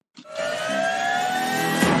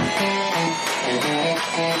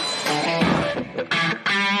And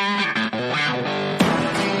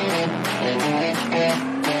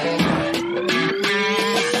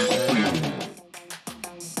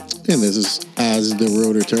this is As the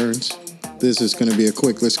Road Returns. This is going to be a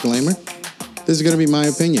quick disclaimer. This is going to be my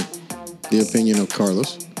opinion. The opinion of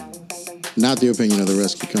Carlos. Not the opinion of the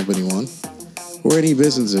Rescue Company One. Or any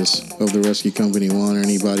businesses of the Rescue Company One or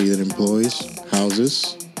anybody that employs,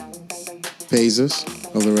 houses, pays us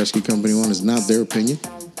of the Rescue Company One. Is not their opinion.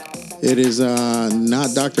 It is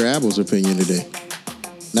not Dr. Abel's opinion today.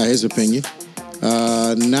 Not his opinion.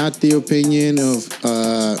 Not the opinion of,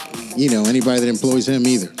 anybody that employs him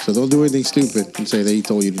either. So don't do anything stupid and say that he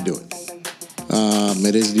told you to do it.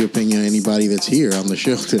 It is the opinion of anybody that's here on the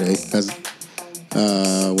show today,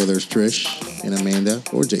 whether it's Trish and Amanda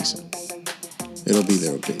or Jason. It'll be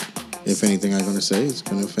their opinion. If anything I'm going to say is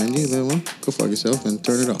going to offend you, then go fuck yourself and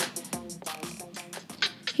turn it off.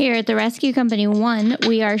 Here at the Rescue Company One,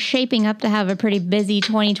 we are shaping up to have a pretty busy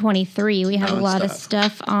 2023. We have a lot of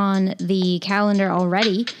stuff on the calendar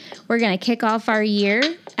already. We're going to kick off our year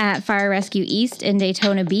at Fire Rescue East in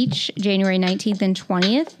Daytona Beach, January 19th and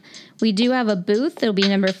 20th. We do have a booth. It'll be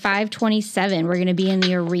number 527. We're going to be in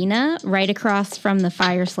the arena right across from the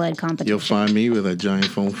fire sled competition. You'll find me with a giant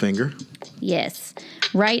foam finger. Yes.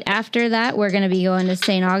 Right after that, we're going to be going to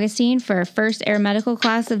St. Augustine for our first air medical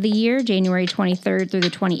class of the year, January 23rd through the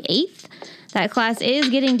 28th. That class is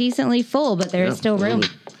getting decently full, but there is still room.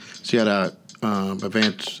 So you had a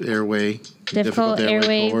advanced airway, difficult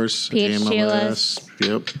airway course, PHTLS.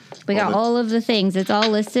 Yep. We got all of the things. It's all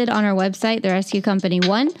listed on our website, The Rescue Company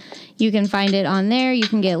One. You can find it on there. You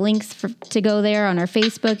can get links to go there on our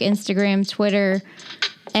Facebook, Instagram, Twitter.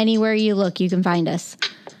 Anywhere you look, you can find us.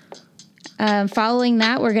 Following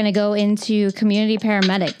that, we're going to go into Community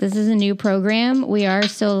Paramedic. This is a new program. We are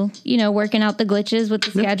still, working out the glitches with the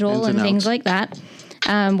schedule and things like that.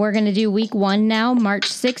 We're going to do week 1 now, March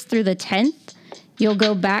 6th through the 10th. You'll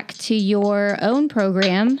go back to your own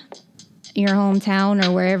program, your hometown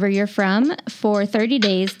or wherever you're from, for 30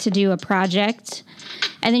 days to do a project.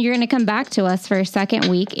 And then you're going to come back to us for a second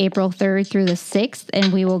week, April 3rd through the 6th,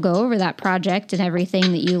 and we will go over that project and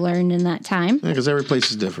everything that you learned in that time. Yeah, because every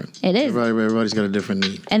place is different. It is. Everybody's got a different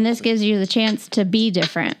need. And this gives you the chance to be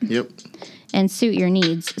different. Yep. And suit your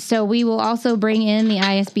needs. So we will also bring in the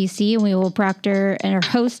ISBC, and we will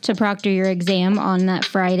host to proctor your exam on that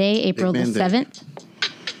Friday, April the 7th.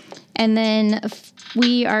 And then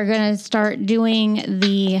we are going to start doing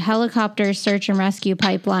the helicopter search and rescue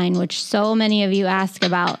pipeline, which so many of you ask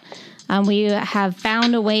about. We have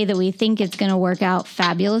found a way that we think it's going to work out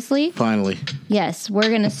fabulously. Finally. Yes, we're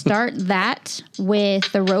going to start that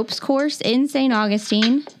with the ropes course in St.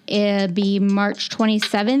 Augustine. It'll be March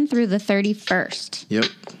 27th through the 31st. Yep.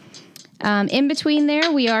 In between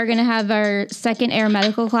there, we are going to have our second air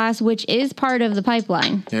medical class, which is part of the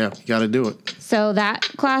pipeline. Yeah, you got to do it. So that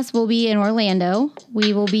class will be in Orlando.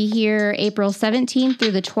 We will be here April 17th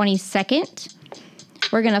through the 22nd.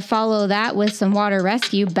 We're going to follow that with some water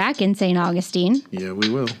rescue back in St. Augustine. Yeah, we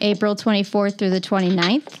will. April 24th through the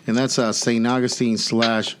 29th. And that's St. Augustine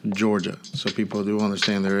 / Georgia. So people do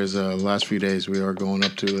understand there is last few days we are going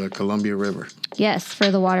up to the Columbia River. Yes,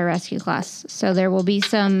 for the water rescue class. So there will be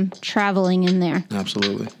some traveling in there.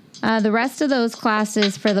 Absolutely. The rest of those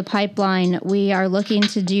classes for the pipeline, we are looking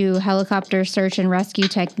to do helicopter search and rescue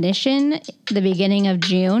technician the beginning of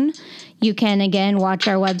June. You can, again, watch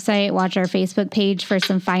our website, watch our Facebook page for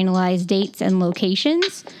some finalized dates and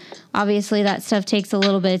locations. Obviously, that stuff takes a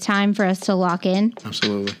little bit of time for us to lock in.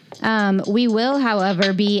 Absolutely. We will,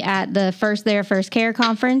 however, be at the First Care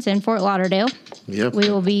conference in Fort Lauderdale. Yep.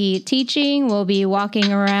 We will be teaching. We'll be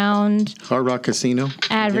walking around. Hard Rock Casino.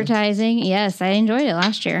 Advertising. Yes, I enjoyed it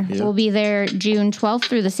last year. Yep. We'll be there June 12th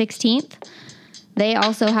through the 16th. They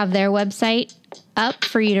also have their website up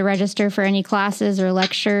for you to register for any classes or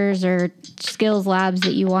lectures or skills labs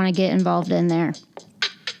that you want to get involved in there.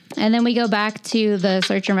 And then we go back to the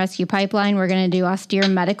search and rescue pipeline. We're going to do austere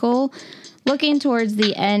medical, looking towards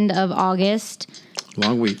the end of August.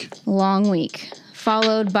 Long week.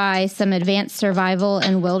 Followed by some advanced survival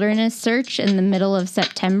and wilderness search in the middle of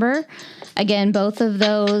September. Again, both of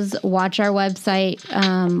those, watch our website.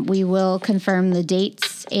 We will confirm the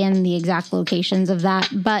dates and the exact locations of that.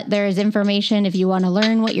 But there is information if you want to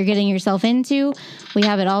learn what you're getting yourself into. We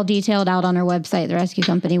have it all detailed out on our website,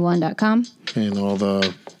 therescuecompany1.com. And all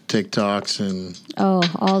the TikToks and...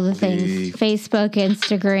 all the things. Facebook,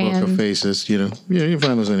 Instagram. Book of Faces, you can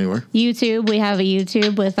find those anywhere. YouTube, we have a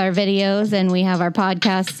YouTube with our videos, and we have our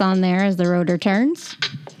podcasts on there as The Road Returns.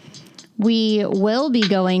 We will be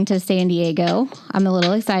going to San Diego. I'm a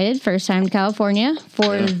little excited. First time to California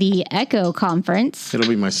for the ECHO conference. It'll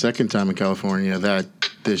be my second time in California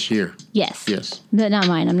this year. Yes. Yes. But not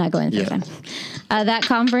mine. I'm not going the third time. That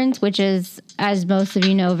conference, which is, as most of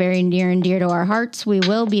you know, very near and dear to our hearts, we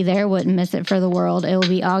will be there. Wouldn't miss it for the world. It will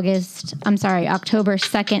be October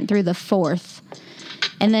 2nd through the 4th.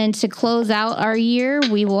 And then to close out our year,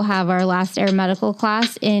 we will have our last air medical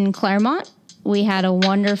class in Claremont. We had a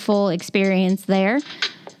wonderful experience there,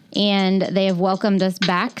 and they have welcomed us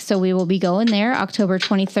back. So we will be going there October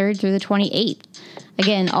 23rd through the 28th.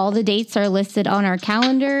 Again, all the dates are listed on our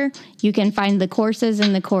calendar. You can find the courses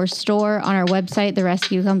in the course store on our website,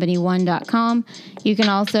 therescuecompany1.com. You can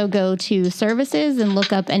also go to services and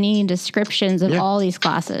look up any descriptions of all these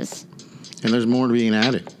classes. And there's more being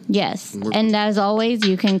added. Yes. And as always,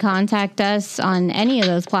 you can contact us on any of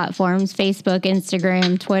those platforms, Facebook,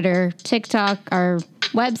 Instagram, Twitter, TikTok, our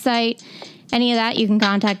website, any of that. You can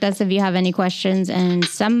contact us if you have any questions, and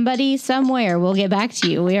somebody somewhere will get back to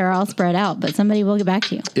you. We are all spread out, but somebody will get back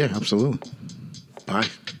to you. Yeah, absolutely. Bye.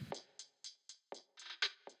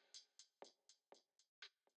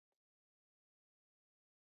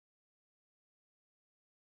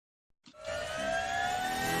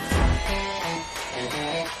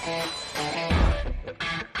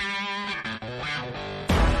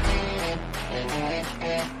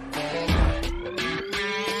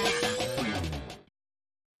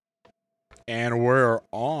 And we're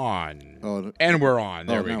on. We're on.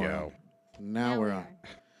 There we go. Now we're on.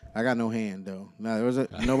 I got no hand though. Now there was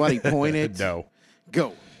nobody pointed. No.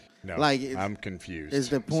 Go. No. Like I'm confused. Is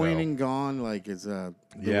the pointing gone? Like it's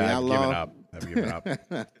yeah, I've given up.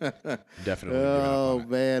 Definitely. Oh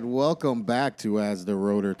man, welcome back to As the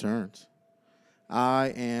Rotor Turns.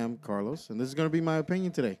 I am Carlos, and this is going to be my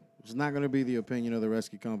opinion today. It's not going to be the opinion of the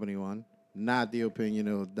Rescue Company one, not the opinion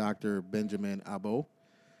of Dr. Benjamin Abo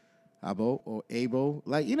or Abo.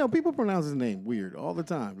 Like, people pronounce his name weird all the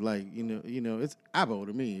time. Like, it's Abo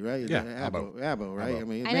to me, right? Yeah, Abo, right? Abo. I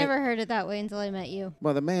mean, I never heard it that way until I met you.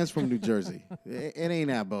 Well, the man's from New Jersey. It ain't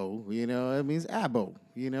Abo, It means Abo.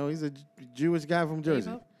 He's a Jewish guy from Jersey.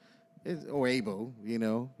 Or Abo,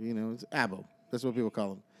 it's Abo. That's what people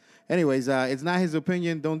call him. Anyways, it's not his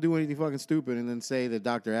opinion. Don't do anything fucking stupid and then say that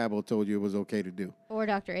Dr. Abo told you it was okay to do. Or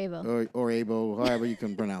Dr. Abo. Or Abo, however you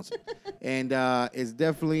can pronounce it. And it's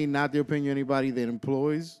definitely not the opinion of anybody that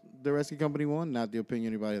employs the Rescue Company one, not the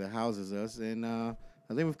opinion of anybody that houses us. And I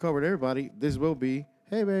think we've covered everybody. This will be,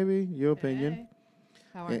 hey, baby, your opinion. Hey.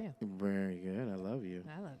 How are you? Very good. I love you.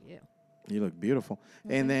 I love you. You look beautiful.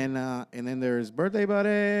 And then there's Birthday Buddy.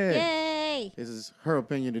 Yay! This is her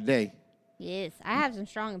opinion today. Yes, I have some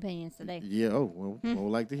strong opinions today. Yeah, we'll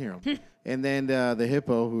like to hear them. And then the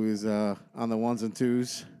hippo, who is on the ones and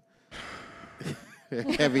twos,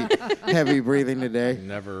 heavy breathing today.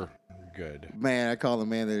 Never good. Man, I called the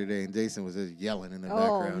man the other day, and Jason was just yelling in the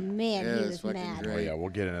background. Oh man, yeah, he was fucking mad. great. Oh, yeah, we'll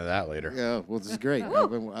get into that later. Yeah, well, this is great.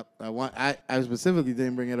 I specifically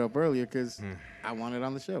didn't bring it up earlier because I want it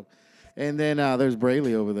on the show. And then there's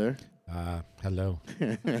Braley over there. Hello.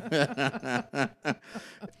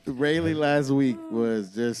 Braley last week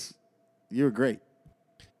was just, you were great.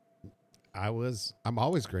 I'm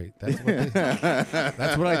always great. That's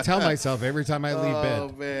what I tell myself every time I leave bed. Oh,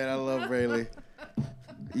 man, I love Braley.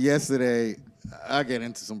 Yesterday, I'll get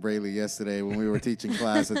into some Braley yesterday when we were teaching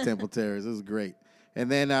class at Temple Terrace. It was great.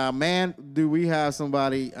 And then, man, do we have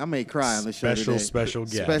somebody, I may cry on the show today. Special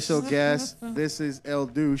guest. Special guest. This is El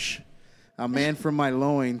Douche. A man from my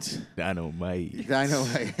loins. Dynamite.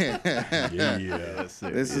 Dynamite. Yes.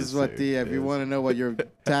 This is what if you want to know what your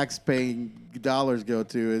tax-paying dollars go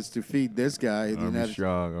to, is to feed this guy.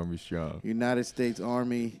 Army strong. United States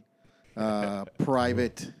Army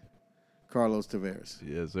Private Carlos Tavares.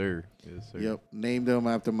 Yes, sir. Yep. Named him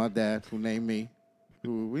after my dad, who named me.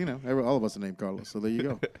 Who, all of us are named Carlos. So there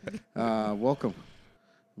you go. Welcome.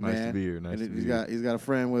 Nice man. to be here. Nice to be here. He's got a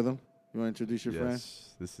friend with him. You want to introduce your friend?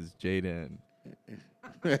 This is Jaden.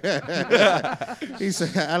 He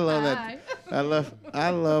said, "I love that. I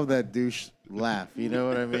love that douche laugh. You know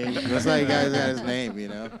what I mean? That's how you guys got his name.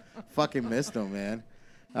 Fucking missed him, man.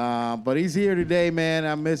 But he's here today, man. I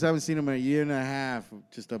haven't seen him in a year and a half,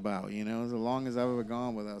 just about. As long as I've ever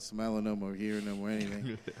gone without smelling him or hearing him or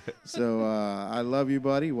anything. So I love you,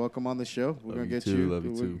 buddy. Welcome on the show. We're gonna get you. Love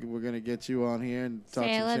you too. We're gonna get you on here and talk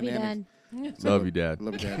Say I some love you, shenanigans. Dad. Love you, Dad.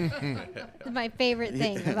 Love you, Dad. It's my favorite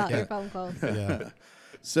thing about your phone calls. Yeah.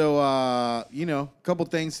 So, a couple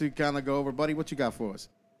things to kind of go over. Buddy, what you got for us?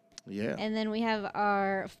 Yeah. And then we have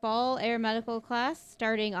our fall air medical class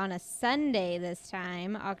starting on a Sunday this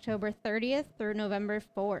time, October 30th through November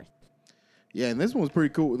 4th. Yeah, and this one's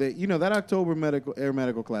pretty cool. That October air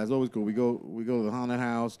medical class is always cool. We go to the haunted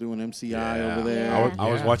house doing MCI over there. Yeah.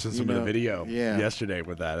 I was watching some of the video yeah. yesterday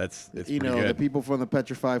with that. It's pretty the good. people from the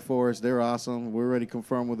Petrified Forest, they're awesome. We're already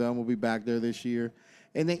confirmed with them. We'll be back there this year.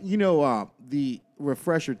 And then, the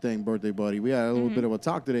refresher thing, birthday buddy, we had a little bit of a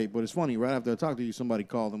talk today, but it's funny. Right after I talked to you, somebody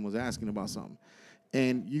called and was asking about something.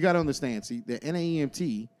 And you got to understand, see, the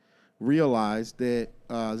NAEMT realized that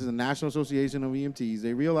this is the National Association of EMTs.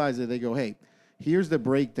 They realized that they go, hey, here's the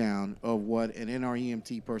breakdown of what an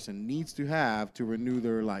NREMT person needs to have to renew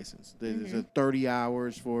their license. There's 30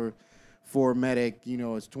 hours for medic,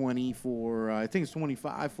 it's 20 for, I think it's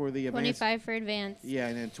 25 for the advanced. 25 for advanced. Yeah,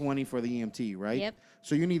 and then 20 for the EMT, right? Yep.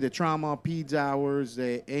 So you need the trauma, PEDS hours,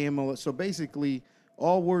 the AML. So basically,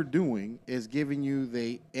 all we're doing is giving you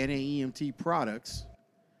the NAEMT products,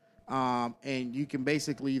 and you can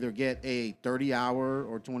basically either get a 30-hour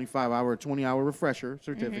or 25-hour or 20-hour refresher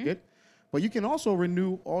certificate, but you can also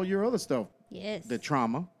renew all your other stuff. Yes. The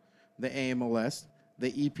trauma, the AMLS,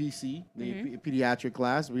 the EPC, the pediatric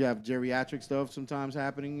class. We have geriatric stuff sometimes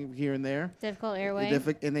happening here and there. Difficult airway.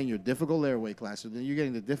 And then your difficult airway class. So then you're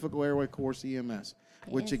getting the difficult airway course EMS,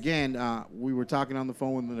 which again, we were talking on the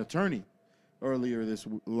phone with an attorney earlier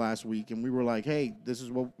last week, and we were like, hey, this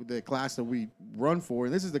is what the class that we run for,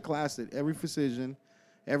 and this is the class that every physician,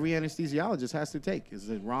 every anesthesiologist has to take, is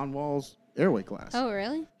the Ron Wall's airway class. Oh,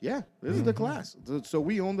 really? Yeah, this is the class. So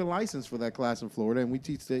we own the license for that class in Florida, and we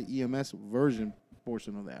teach the EMS version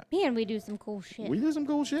portion of that. Man, we do some cool shit. We do some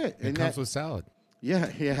cool shit. It comes with salad. Yeah.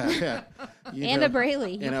 And a Braille.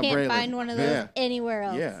 You can't Braille. find one of those anywhere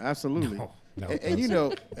else. Yeah, absolutely. No, and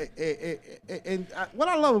what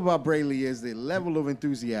I love about Brayley is the level of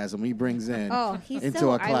enthusiasm he brings in into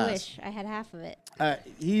a class. I wish I had half of it.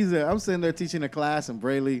 I'm sitting there teaching a class, and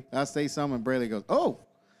Brayley, I'll say something, and Brayley goes, oh,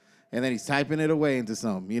 and then he's typing it away into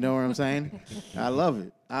something. You know what I'm saying? I love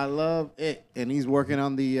it. I love it. And he's working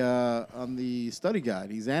on the study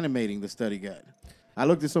guide. He's animating the study guide. I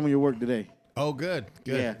looked at some of your work today. Oh, good.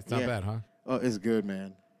 Yeah, It's not bad, huh? Oh, it's good,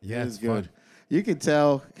 man. Yeah, it's good. Fun. You can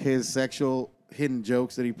tell his sexual hidden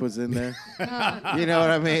jokes that he puts in there. You know what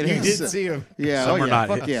I mean? You did see him. Yeah. Some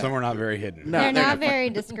Some are not very hidden. No, They're not very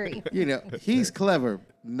discreet. He's clever,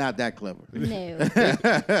 not that clever. No.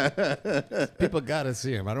 People got to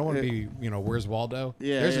see him. I don't want to be, where's Waldo?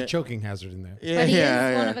 Yeah, There's a choking hazard in there. But he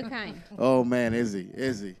is one of a kind. Oh, man, is he?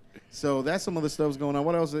 So that's some of the stuff's going on.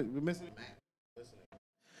 What else are we missing? Yes,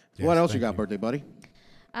 What else you thank got, birthday buddy?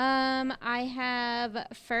 I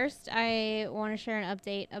want to share an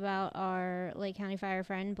update about our Lake County Fire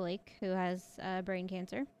friend, Blake, who has brain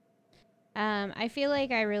cancer. I feel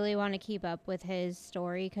like I really want to keep up with his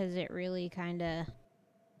story because it really kind of,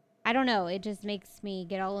 I don't know, it just makes me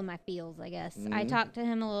get all in my feels, I guess. I talked to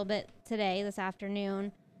him a little bit this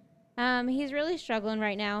afternoon. He's really struggling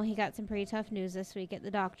right now. He got some pretty tough news this week at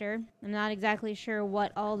the doctor. I'm not exactly sure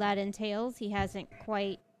what all that entails. He hasn't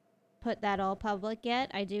quite put that all public yet.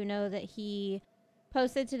 I do know that he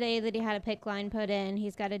posted today that he had a PICC line put in.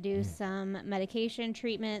 He's got to do some medication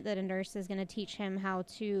treatment that a nurse is going to teach him how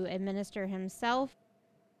to administer himself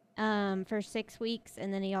for 6 weeks,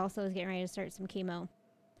 and then he also is getting ready to start some chemo.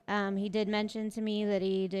 He did mention to me that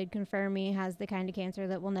he did confirm he has the kind of cancer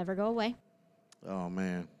that will never go away. Oh,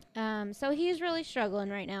 man. So he's really struggling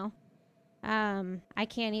right now. I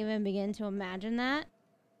can't even begin to imagine that.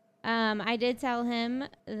 I did tell him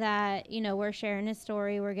that, we're sharing his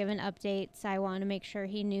story. We're giving updates. I wanted to make sure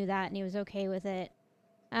he knew that and he was okay with it.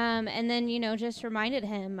 And then, just reminded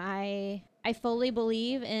him, I fully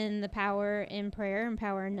believe in the power in prayer and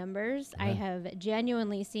power in numbers. Yeah. I have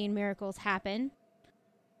genuinely seen miracles happen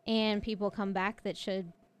and people come back that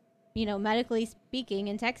should, medically speaking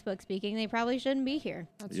and textbook speaking, they probably shouldn't be here.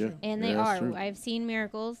 That's true. And they are. True. I've seen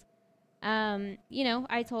miracles.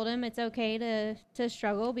 I told him it's okay to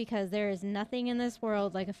struggle because there is nothing in this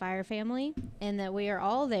world like a fire family, and that we are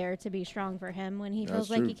all there to be strong for him when he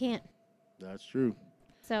feels like he can't. That's true.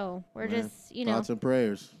 So we're just, thoughts and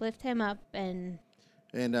prayers. Lift him up and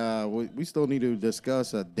we still need to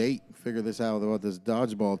discuss a date, figure this out about this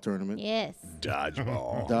dodgeball tournament. Yes.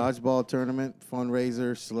 Dodgeball tournament,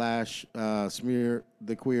 fundraiser / smear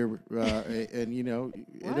the queer, and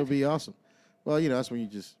it'll be awesome. Well, that's when you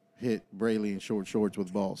just hit Brayley in short shorts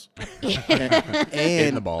with balls.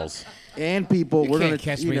 and the balls. And people, we're going to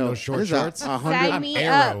catch me in those short shorts.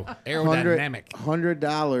 Aerodynamic.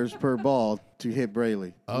 $100 per ball to hit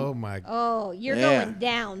Brayley. Oh, my. Oh, you're going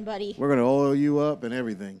down, buddy. We're going to oil you up and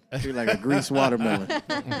everything. You're like a greased watermelon.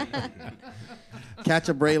 Catch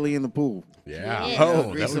a Brayley in the pool. Yeah.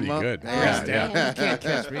 Oh, that would be good. You can't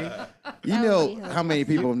catch me. You That know would be how many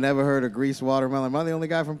people have never heard of greased watermelon? Am I the only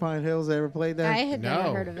guy from Pine Hills that ever played that? I had never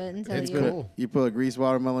No. heard of it until It's you. cool. You put a greased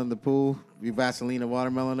watermelon in the pool, you Vaseline a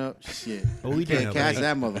watermelon up, shit. Oh, we You can't did, catch buddy.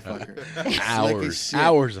 that motherfucker. Slick as Hours, shit.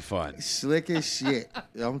 hours of fun. Slick as shit.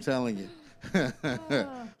 I'm telling you.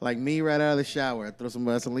 Like me right out of the shower. I throw some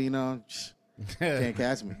Vaseline on. Can't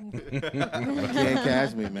catch me. Can't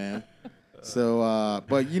catch me, man. So,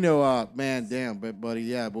 but you know, man, damn, but buddy,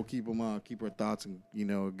 yeah, we'll keep our thoughts and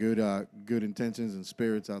good intentions and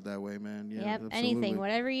spirits out that way, man. Yeah, Yep. absolutely. Anything,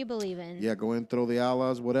 whatever you believe in. Yeah, go in, throw the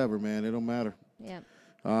outlaws, whatever, man. It don't matter. Yep.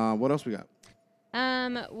 What else we got?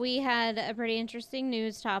 We had a pretty interesting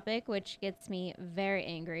news topic, which gets me very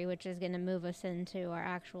angry, which is going to move us into our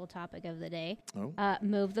actual topic of the day. Oh.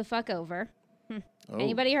 Move the fuck over. Oh.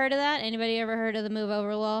 Anybody heard of that? Anybody ever heard of the move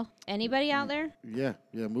over law? Anybody out there? Yeah.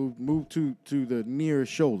 Move to the near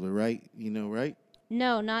shoulder, right? Right?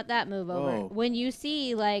 No, not that move over. Oh. When you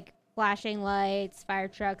see like flashing lights, fire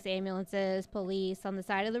trucks, ambulances, police on the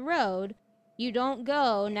side of the road, you don't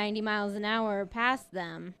go 90 miles an hour past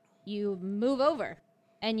them. You move over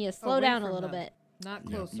and you slow Away down a from little them. bit. Not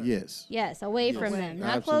closer. Yes. Yes, away from Away. them,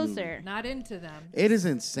 not Absolutely. closer. Not into them. It is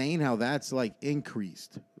insane how that's like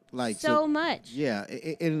increased. Like So much. Yeah,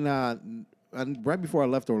 right before I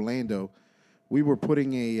left Orlando, we were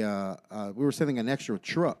putting we were sending an extra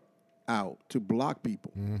truck out to block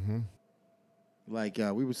people. Mm-hmm. Like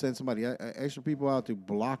we would send somebody extra people out to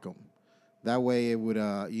block them. That way, it would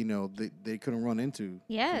they couldn't run into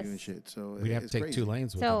Yes. and shit. So We'd have to it's take crazy. 2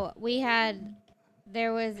 lanes with them. So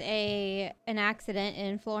there was an accident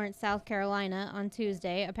in Florence, South Carolina on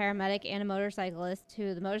Tuesday. A paramedic and a motorcyclist,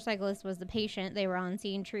 the motorcyclist was the patient they were on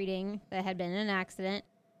scene treating that had been in an accident,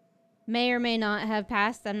 may or may not have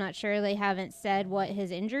passed. I'm not sure. They haven't said what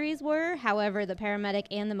his injuries were. However, the paramedic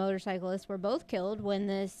and the motorcyclist were both killed when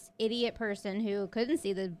this idiot person who couldn't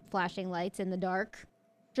see the flashing lights in the dark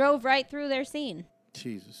drove right through their scene.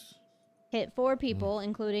 Jesus. Hit 4 people,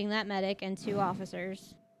 including that medic and 2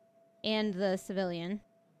 officers. And the civilian.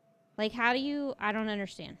 Like, I don't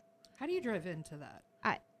understand. How do you drive into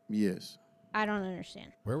that? Yes. I don't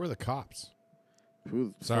understand. Where were the cops?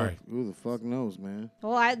 Who the Sorry. Who the fuck knows, man?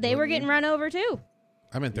 Well, they were getting run over too.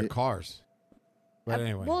 I meant their cars. But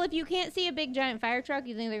anyway. Well, if you can't see a big giant fire truck,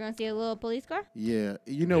 you think they're going to see a little police car? Yeah.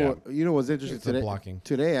 You know what's interesting It's the today? blocking.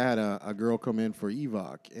 Today I had a girl come in for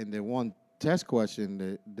EVOC, and the one test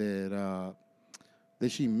question that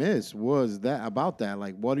she missed was about that.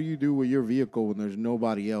 Like, what do you do with your vehicle when there's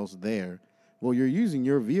nobody else there? Well, you're using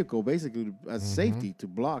your vehicle basically as safety to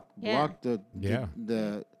block the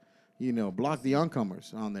block the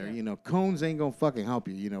oncomers on there. Yeah. Cones ain't gonna fucking help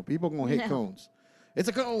you. People gonna hit No. cones. It's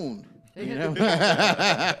a cone. They They're What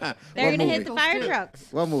going to hit movie? the fire Too. trucks.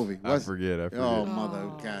 What movie? What's- I forget. Oh, Oh.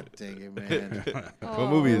 mother, god dang it, man. What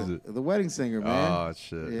movie is it? The Wedding Singer, man. Oh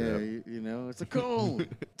shit. Yeah, Yep. it's a cone.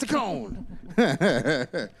 It's a cone.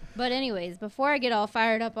 But anyways, before I get all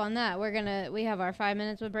fired up on that, we have our 5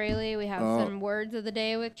 minutes with Braley. We have some words of the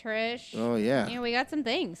day with Trish. Oh yeah. We got some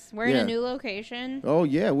things. We're in Yeah. a new location. Oh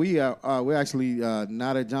yeah, we're actually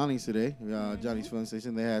not at Johnny's today. Johnny's Fun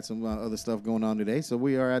Station. They had some other stuff going on today, so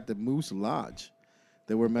we are at the Moose Lodge.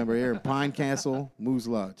 That we remember here in Pine Castle, Moose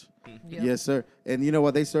Lodge. Yep. Yes, sir. And you know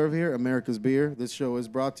what they serve here? America's beer. This show is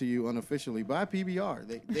brought to you unofficially by PBR.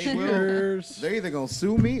 They will. They're either gonna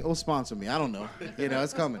sue me or sponsor me. I don't know.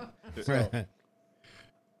 It's coming. So,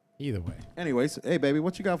 Either way. anyways, hey baby,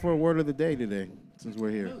 what you got for a word of the day today? Since we're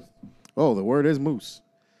here. Oh, the word is moose.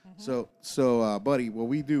 So, buddy, what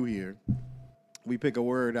we do here, we pick a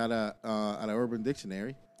word out of Urban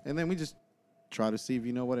Dictionary, and then we just try to see if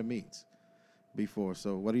you know what it means.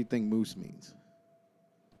 So what do you think moose means?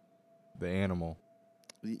 The animal.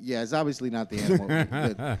 Yeah, it's obviously not the animal.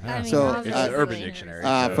 I mean, So, It's obviously. the Urban Dictionary.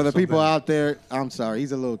 For the people out there, I'm sorry,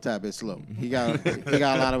 he's a little tad bit slow. He got a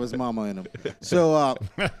lot of his mama in him. So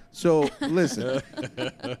listen,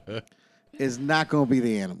 it's not gonna be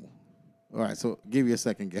the animal. All right, so give you a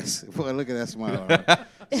second guess. Boy, look at that smile. All right.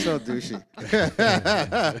 So douchey.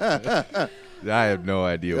 I have no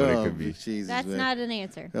idea what it could be. Jesus, That's man. not an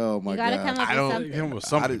answer. Oh my You got to God. come up I with don't. something. It was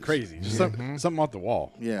something did- crazy. Just something off the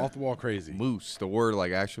wall. Yeah. Off the wall crazy. Moose. The word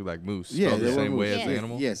actually like moose. Yeah, Spelled the the same word way moose. as Yes.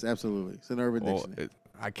 animal. Yes, absolutely. It's an Urban Well, Dictionary.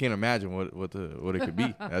 I can't imagine what it could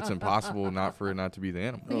be. That's impossible for it not to be the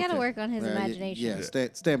animal. We got to Okay. work on his imagination. Yeah,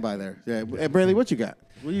 stand by there. Yeah, hey, Bradley, what you got?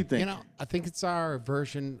 What do you think? I think it's our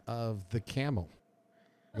version of the camel.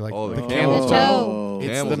 Like Oh, the the camel toe. toe. It's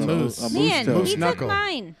Camel the toe. moose. A moose Man, toe. Moose he knuckle. took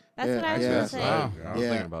mine. That's Yeah, what I was yeah. going to That's say. right. I was Yeah.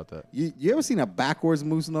 thinking about that. You ever seen a backwards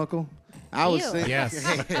moose knuckle? I was Ew. saying,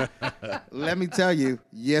 Yes. let me tell you,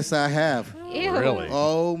 yes, I have. Ew. Really?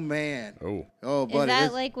 Oh man. Oh. Oh, Is buddy. that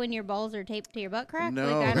it's- like when your balls are taped to your butt crack?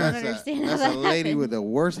 no, Like, I don't that's understand a, how that's that a lady happens. with the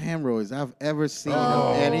worst hemorrhoids I've ever seen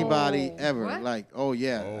Oh. of anybody ever. What? Like, oh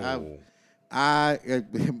yeah, Oh.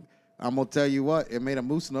 I'm gonna tell you what, it made a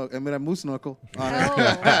moose knuckle. It made a moose knuckle. On it. Oh.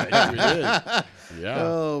 Yeah, we did. Yeah.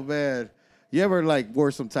 Oh man. You ever like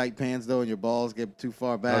wore some tight pants though and your balls get too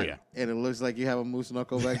far back yeah. and it looks like you have a moose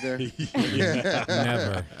knuckle back there?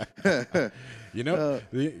 Never. You know,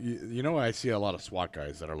 you know, I see a lot of SWAT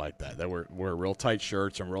guys that are like that. That wear real tight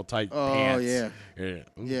shirts and real tight Oh, pants. yeah. Ooh,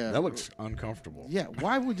 Yeah. That looks uncomfortable. Yeah,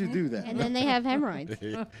 why would you do that? And then they have hemorrhoids.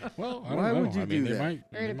 Well, I don't Why know. would you I mean, do they that? might.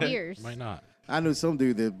 Or it they appears. Might not. I knew some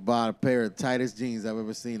dude that bought a pair of tightest jeans I've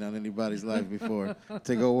ever seen on anybody's life before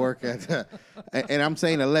to go work at. And I'm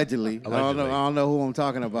saying allegedly. I don't know who I'm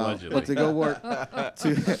talking about. Allegedly. But to go work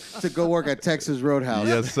to go work at Texas Roadhouse.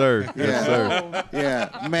 Yes, sir. Yeah. Yes, sir.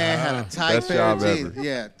 Yeah, man had a tight Best pair of job jeans. ever.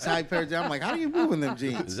 Yeah, tight pair of jeans. I'm like, how do you move in them Is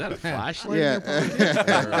jeans? that a flashlight? Yeah.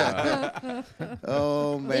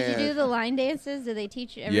 Oh Did man. you do the line dances? Did they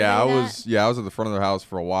teach you everything? Yeah, I was at the front of the house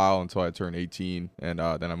for a while until I turned 18, and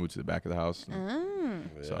then I moved to the back of the house.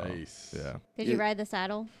 So, Nice. yeah. Did you ride the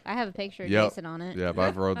saddle? I have a picture of Yep. Jason on it. Yeah, but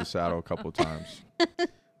I've rode the saddle a couple of times.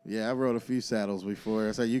 Yeah, I rode a few saddles before.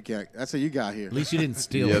 That's how you got here. At least you didn't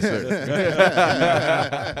steal Yes, it.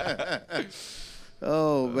 sir.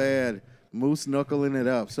 Oh man, moose knuckling it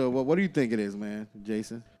up. So, what do you think it is, man,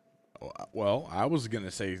 Jason? Well, I was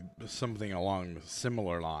gonna say something along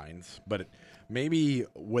similar lines, but maybe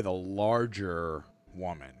with a larger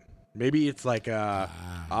woman. Maybe it's like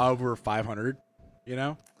over 500, you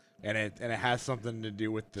know, and it has something to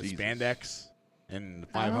do with the Jesus. spandex and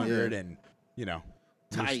 500 and you know,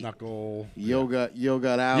 Tight. moose knuckle. Yoga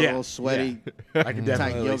out, Yeah, all sweaty, I can tight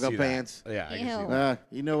definitely yoga see pants. That. Yeah, I can see Ew. that.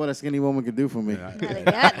 You know what a skinny woman could do for me? Yeah.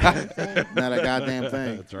 Not a goddamn thing. Not a goddamn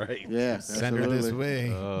thing. That's right. Yeah, Send her this absolutely. way.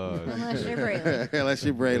 Unless you're Braylon. Unless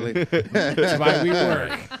you're Brayley. That's why we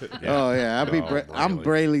work. Oh yeah, I'm Brayley.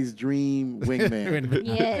 Brayley's dream wingman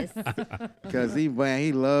Yes. because he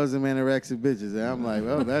loves them anorexic bitches. And I'm like,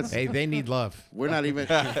 well, that's Hey, they need love. we're not even.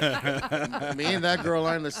 Me and that girl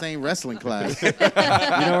are in the same wrestling class. You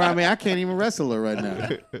know what I mean? I can't even wrestle her right now.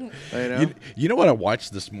 You know? You know what I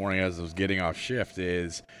watched this morning as I was getting off shift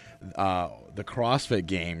is the CrossFit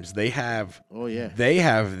Games. They have Oh, yeah. they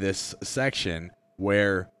have this section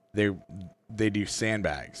where they do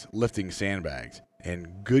sandbags, lifting sandbags,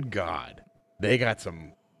 and good God, they got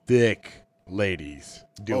some thick ladies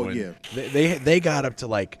doing. yeah. They got up to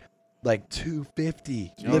like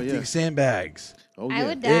 250 Oh, lifting yeah. sandbags. Oh I yeah.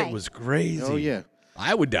 would die. It was crazy. Oh yeah.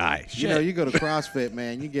 I would die. Shit. You know, you go to CrossFit,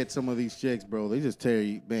 man. You get some of these chicks, bro. They just tear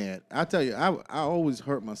you, man. I tell you, I always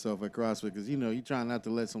hurt myself at CrossFit because you know you trying not to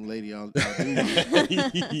let some lady out do you.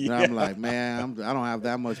 And I'm like, man, I don't have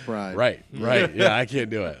that much pride. Right. Yeah, I can't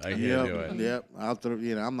do it. I can't do it. Yep. I'll throw.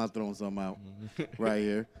 You know, I'm not throwing something out right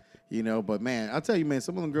here. You know, but man, I'll tell you, man,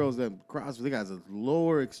 some of them girls that CrossFit, they got a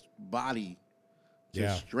lower body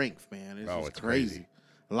strength, man. It's just it's crazy.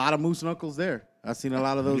 A lot of moose knuckles there. I've seen a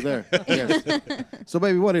lot of those there. Yes. So,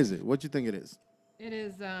 baby, what is it? What you think it is? It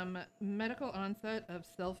is medical onset of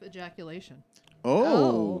self-ejaculation.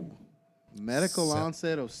 Oh. Medical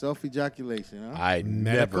onset of self-ejaculation, huh? I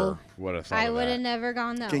Medical? never would have thought I of would have that. never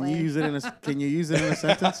gone that Can way. you use it in a Can you use it in a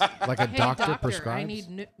sentence? Like a Hey, doctor doctor, prescribes. I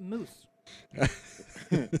need moose.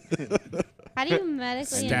 How do you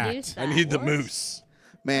medically Stat. induce that? I need the What? moose.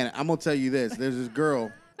 Man, I'm gonna tell you this. There's this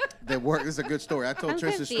girl that worked. This is a good story. I told I'm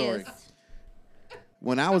Trisha's story. confused.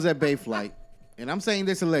 When I was at Bayflight, and I'm saying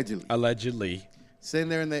this allegedly, Allegedly. sitting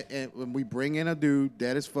there and when we bring in a dude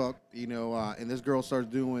dead as fuck, you know, and this girl starts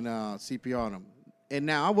doing CPR on him. And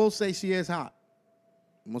now I will say she is hot.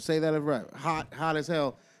 I'm gonna say that right. Hot as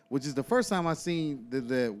hell. Which is the first time I seen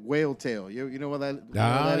the whale tail. You know what that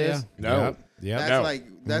is? No. Yeah. That's No. like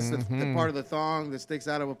the part of the thong that sticks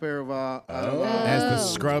out of a pair of As the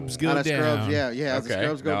scrubs go out of down. scrubs, yeah, as the Okay.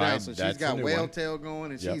 scrubs go No, down. So that's she's got a new whale one. tail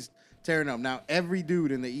going, and Yep. she's tearing up. Now every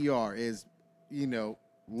dude in the ER is, you know,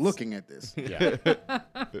 looking at this. Yeah.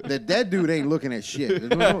 The dead dude ain't looking at shit.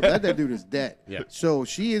 That dead dude is dead. Yeah. So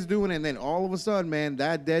she is doing it, and then all of a sudden, man,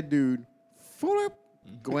 that dead dude,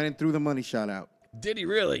 going and threw the money shot out. Did he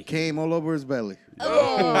really? Came all over his belly.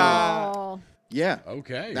 Oh. Yeah.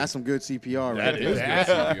 Okay. That's some good CPR right that is there.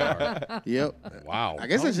 good CPR. Yep. Wow. I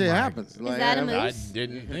guess that shit my. happens. Is that a I moose?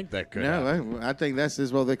 didn't think that could happen. No, I think that's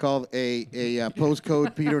just what they call a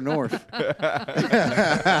postcode Peter North. Very.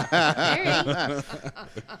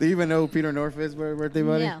 Do you even know who Peter North is, birthday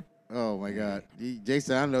buddy? No. Oh my God,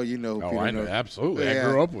 Jason, I know you know who Oh, Peter I know. North. Absolutely. Yeah.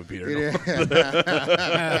 I grew up with Peter. North.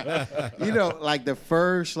 You know, like the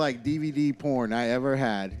first like DVD porn I ever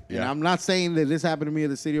had. And Yeah. I'm not saying that this happened to me in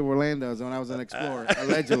the city of Orlando when I was an explorer,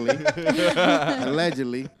 allegedly.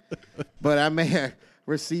 Allegedly. But I may have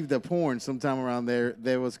received a porn sometime around there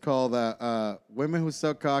that was called Women Who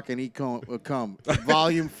Suck Cock and Eat Cum,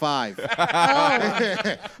 Volume 5.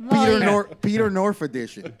 Peter North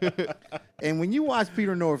edition. And when you watch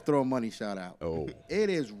Peter North throw a money shot out, it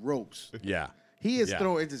is ropes. Yeah. He is Yeah.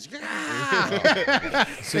 throwing it just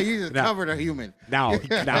so he's just Now- covered a human. Now,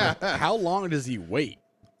 how long does he wait?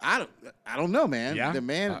 I don't know, man. Yeah? The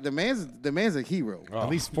man's a hero. At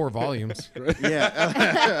least 4 volumes.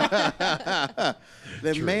 Yeah.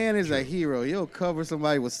 The man is a hero. He'll cover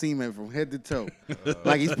somebody with semen from head to toe.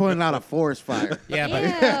 Like he's putting out a forest fire. Yeah, but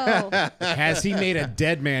Ew. has he made a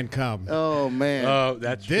dead man come? Oh man. Oh,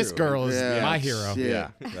 that's This true. girl is Yeah. my hero. Shit. Yeah,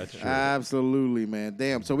 that's true. Absolutely, man.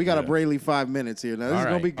 Damn. So we got a Brayley 5 minutes here. Now this All is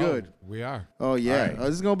gonna right. be good. We are. Oh yeah. All right. This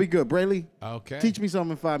is gonna be good. Brayley, Okay. teach me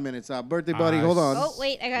something in 5 minutes. Birthday buddy, I hold on. Oh,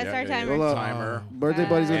 wait, I got to start yeah, timer. Hold on. Timer. Birthday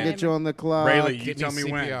buddy's gonna get you on the clock. Brayley, you Get me tell me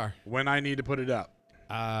CPR. when I need to put it up.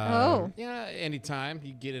 Oh. Yeah, anytime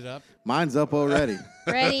you get it up. Mine's up already.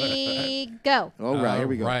 Ready, go. All right, here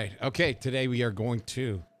we go. Right. Okay, today we have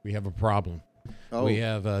a problem. Oh. We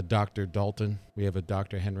have Dr. Dalton. We have a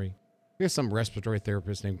Dr. Henry. We have some respiratory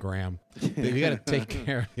therapist named Graham. We got to take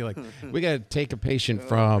care. We got to take a patient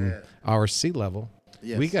from our sea level.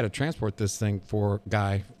 Yes. We got to transport this thing for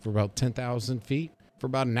about 10,000 feet for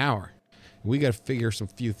about an hour. We got to figure some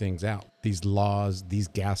few things out. These laws, these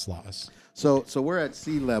gas laws. So we're at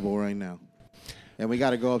sea level right now, and we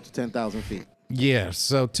got to go up to 10,000 feet. Yeah.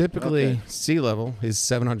 So typically, Okay. sea level is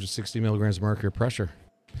 760 milligrams of mercury pressure.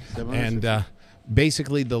 760. And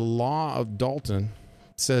basically, the law of Dalton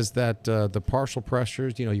says that the partial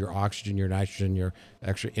pressures, your oxygen, your nitrogen, your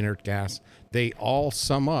extra inert gas, they all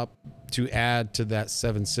sum up to add to that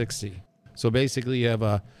 760. So basically, you have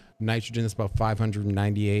a nitrogen that's about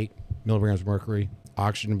 598 milligrams of mercury,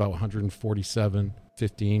 oxygen about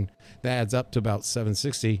 147.15. That adds up to about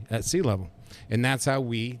 760 at sea level. And that's how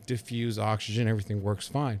we diffuse oxygen. Everything works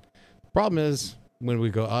fine. Problem is when we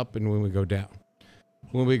go up and when we go down.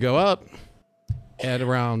 When we go up at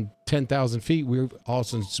around 10,000 feet, we're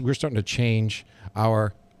starting to change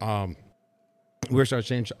our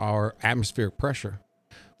atmospheric pressure.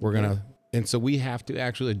 And so we have to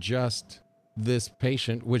actually adjust this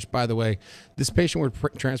patient, which, by the way, this patient we're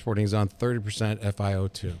transporting is on 30%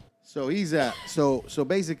 FiO2. So he's at so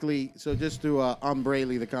basically just to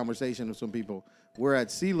umbrella the conversation of some people, we're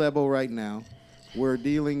at sea level right now. We're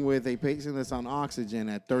dealing with a patient that's on oxygen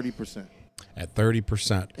at 30%, At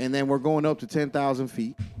 30%. and then we're going up to 10,000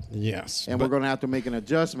 feet, Yes. and we're going to have to make an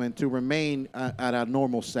adjustment to remain at a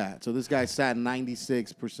normal sat. So this guy sat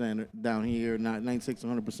 96% down here, not 96 to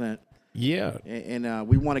 100%, Yeah. and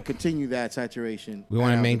we want to continue that saturation. We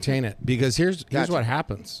want at to altitude. maintain it because here's Gotcha. what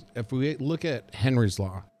happens. If we look at Henry's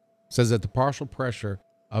law, it says that the partial pressure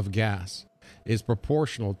of gas is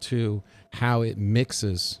proportional to how it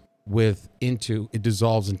mixes it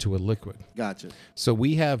dissolves into a liquid. Gotcha. So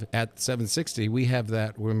we have at 760, we have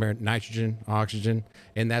that, remember, nitrogen, oxygen,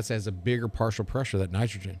 and that's as a bigger partial pressure, that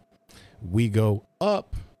nitrogen. We go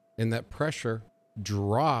up and that pressure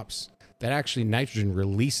drops, that actually nitrogen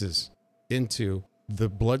releases into the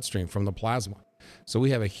bloodstream from the plasma. So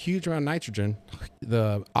we have a huge amount of nitrogen.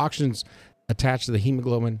 The oxygen's attached to the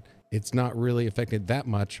hemoglobin. It's not really affected that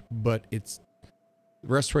much, but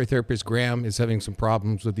respiratory therapist Graham is having some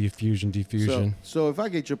problems with the diffusion. So if I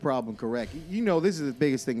get your problem correct, this is the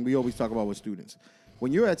biggest thing we always talk about with students.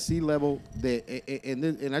 When you're at sea level,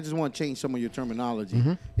 and I just want to change some of your terminology,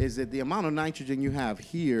 Mm-hmm. is that the amount of nitrogen you have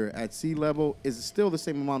here at sea level is still the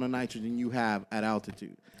same amount of nitrogen you have at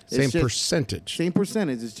altitude. It's Same just- percentage. Same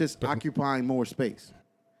percentage. It's just occupying more space.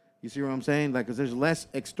 You see what I'm saying? Like, because there's less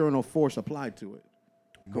external force applied to it.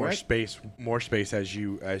 More space as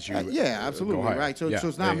you Yeah, absolutely, go higher. right. So Yeah,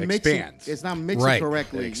 it's not it mixing. expands. It's not mixing Right.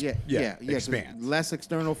 correctly. It 'cause expands. less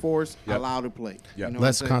external force Yep. allowed to play. Yep. You know what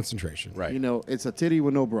Less I'm saying? concentration. Right. It's a titty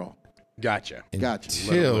with no bra. Gotcha. Gotcha.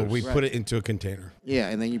 Until we Right. put it into a container. Yeah,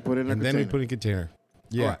 and then you put it in a And then container. we put it in a container.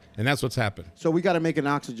 Yeah. Alright. And that's what's happened. So we got to make an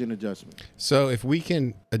oxygen adjustment. So if we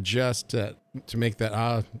can adjust to make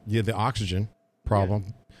that the oxygen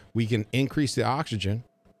problem, we can increase the oxygen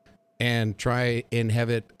and try and have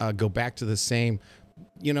it go back to the same,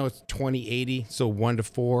 it's 20-80, so 1 to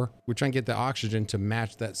 4. We're trying to get the oxygen to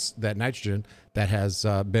match that nitrogen that has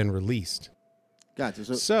been released. Gotcha.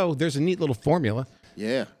 So So there's a neat little formula.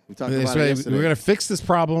 yeah, we talked This about it way, yesterday. we're going to fix this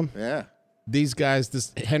problem. Yeah. These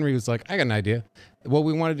guys, Henry was like, I got an idea. what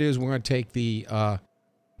we want to do is we're going to take the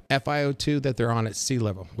FiO2 that they're on at sea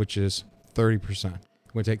level, which is 30%.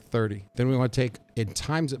 We're going to take 30. Then we want to take and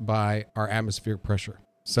times it by our atmospheric pressure,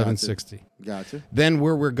 760. Gotcha. Then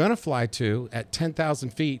where we're going to fly to at 10,000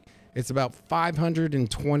 feet, it's about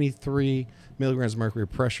 523 milligrams of mercury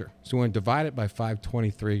pressure. So we want to divide it by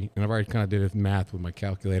 523, and I've already kind of did the math with my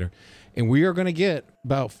calculator, and we are going to get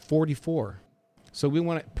about 44. So we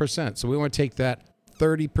want it percent. So we want to take that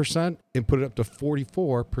 30% and put it up to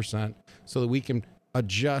 44% so that we can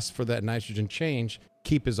adjust for that nitrogen change,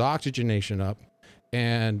 keep his oxygenation up,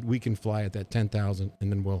 and we can fly at that 10,000,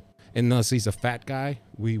 and then unless he's a fat guy,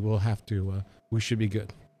 we will have to, we should be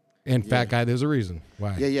good. And fat guy, there's a reason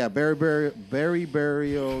why. Yeah. Barry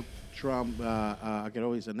Trump. I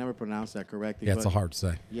never pronounce that correctly. Yeah, it's hard to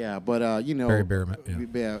say. Yeah, but you know, Barry Bearman,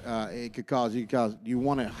 it could cause you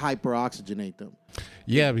want to hyperoxygenate them.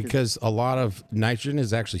 Yeah, because a lot of nitrogen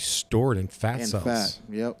is actually stored in fat cells. Fat.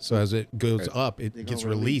 Yep. So as it goes up, it gets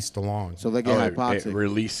released along. So they get It hypoxic.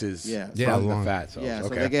 releases Yeah. from Yeah, the along. fat cells. Yeah, so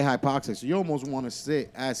okay. they get hypoxic. So you almost want to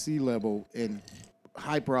sit at sea level and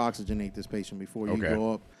hyperoxygenate this patient before you Okay.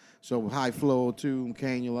 go up. So high flow tube,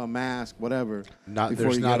 cannula, mask, whatever. before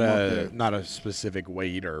There's you not get 'em up there. not a specific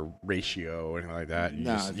weight or ratio or anything like that. You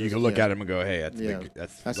Nah, just, you just- can look yeah. at him and go, hey, that's Yeah, big,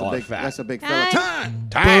 that's that's a lot a big of fat. That's a big fella. Time.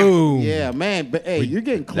 Time. Boom. Yeah, man. But hey, you're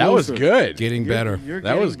getting closer. That was good. Getting better. You're That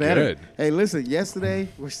getting was better. good. Hey, listen. Yesterday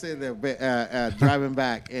we're sitting there driving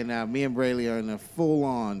back, and me and Brayley are in a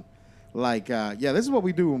full-on, this is what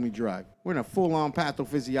we do when we drive. We're in a full-on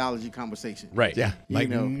pathophysiology conversation. Right. Yeah. You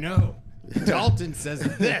know. no. Dalton says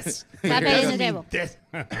this. Stop hitting the table. This.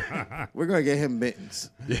 We're gonna get him mittens.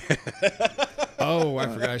 Oh, I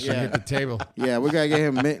forgot I should hit the table. Yeah, we're gonna get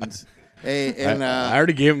him mittens. Hey, and I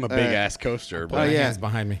already gave him a big ass coaster, but oh, My yeah. hands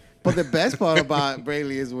behind me. But the best part about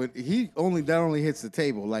Brayley is when that only hits the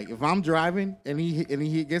table. Like if I'm driving and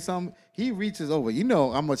he gets something, he reaches over. You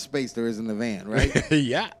know how much space there is in the van, right?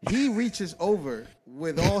 yeah. He reaches over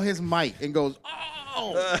with all his might and goes,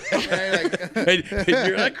 "Oh!" Right, like, and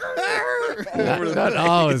you're like, over the Not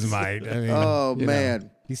all his might. I mean, oh you know,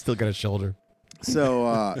 man. he's still got a shoulder.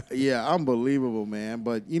 So yeah, unbelievable, man.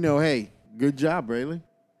 But hey, good job, Brayley.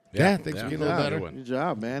 Yeah, things are getting a little Good better. job. Good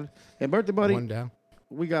job, man. Hey, birthday buddy, One down.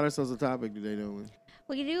 we got ourselves a topic today, don't we?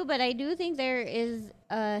 We do, but I do think there is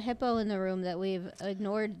a hippo in the room that we've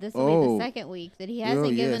ignored. This will be Oh. the second week that he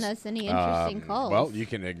hasn't given us any interesting calls. Well, you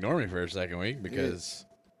can ignore me for a second week because,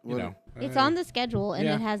 you What- know. it's on the schedule, and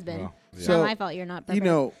yeah. it has been. Well, It's So, not my fault you're not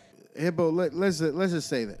prepared. Hippo, let's just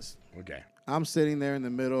say this. Okay. I'm sitting there in the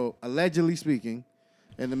middle, allegedly speaking,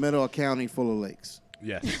 in the middle of a county full of lakes.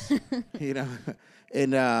 Yes.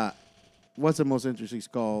 And what's the most interesting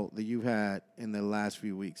call that you've had in the last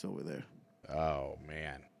few weeks over there? Oh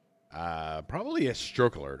man, probably a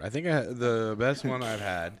stroke alert. I think the best one I've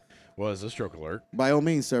had was a stroke alert. By all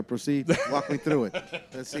means, sir, proceed. Walk me through it.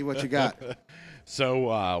 Let's see what you got.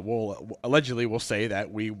 So we'll say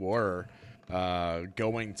that we were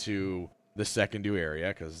going to the second due area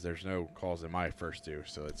because there's no calls in my first due,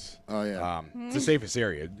 so it's Oh yeah. it's the safest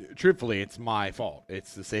area. Truthfully, it's my fault.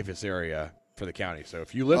 It's the safest area for the county. So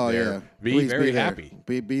if you live Oh there, yeah. be Please very there. happy.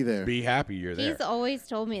 Be there. Be happy you're there. He's always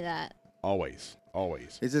told me that. Always.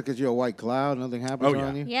 Is it because you're a white cloud? Nothing happens Oh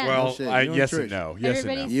on yeah. you? Yeah. Well, No shit. I, You and yes Trish. and no. Yes and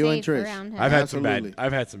no. Everybody's You and safe Trish. around him. I've had some Absolutely. bad.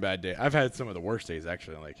 I've had some bad days. I've had some of the worst days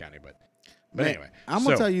actually in Lake County, but Man, anyway. I'm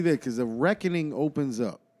gonna so- tell you this because the reckoning opens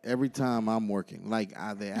up every time I'm working. Like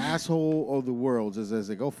the asshole of the world just says,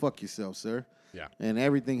 "Go fuck yourself, sir." Yeah. And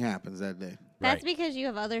everything happens that day. That's Right. because you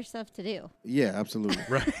have other stuff to do. Yeah, absolutely.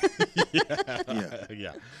 Right. Yeah.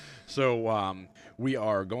 yeah. So we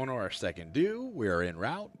are going to our second due. We are en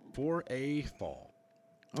route for a fall.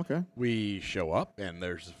 Okay. We show up and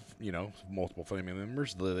there's multiple family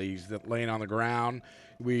members. The lady's laying on the ground.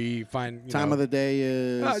 We find Time of the day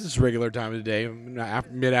is. just regular time of the day,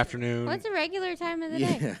 mid afternoon. What's a regular time of the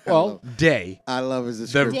day? yeah. Well, day. I love his The,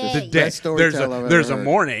 description. the Day. day. Best There's storyteller I've there's ever a heard.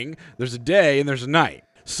 morning, there's a day, and there's a night.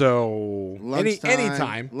 So Lunchtime,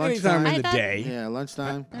 anytime lunchtime. in I the thought- day. Yeah,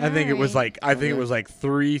 lunchtime. I think it was Alright. like Okay.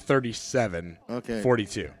 3:37. Okay.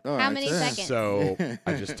 42. All How right, many so- seconds? So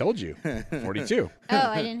I just told you 42. Oh,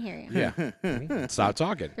 I didn't hear you. Yeah. Stop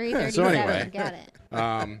talking. 3:37. So anyway, Got it.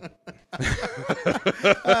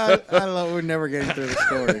 I love. We're never getting through the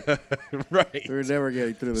story. right. We're never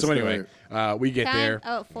getting through the So story. anyway, we get Time? there.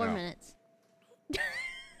 Oh, 4 No. minutes.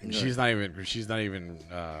 She's not even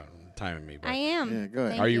timing me. But I am. Yeah, go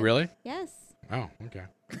ahead. Thank Are you really? Yes. Oh, okay.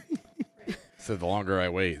 So the longer I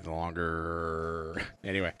wait, the longer.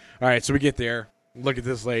 Anyway, all right. So we get there. Look at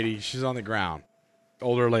this lady. She's on the ground.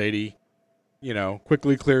 Older lady.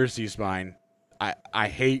 Quickly clears C-spine. I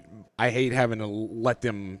hate having to let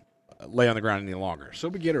them lay on the ground any longer. So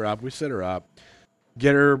we get her up, we sit her up,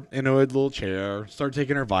 get her in a little chair, start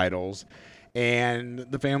taking her vitals, and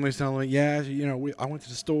the family's telling me, yeah, you know, I went to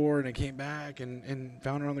the store and I came back and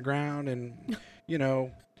found her on the ground, and you know,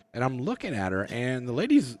 and I'm looking at her, and the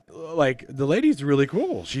lady's really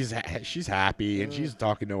cool. She's happy and she's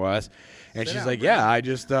talking to us, and she's like, yeah, I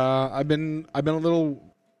just I've been a little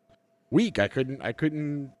weak. I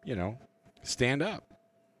couldn't you know stand up.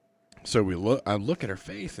 So I look at her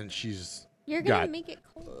face, and she's You're going to make it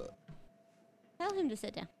cold. Tell him to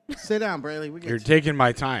sit down. Sit down, Braley. You're taking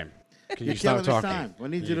my time. Can you stop talking? Time. We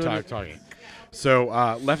need you to stop talking. So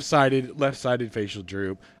left-sided facial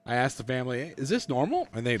droop. I asked the family, "Is this normal?"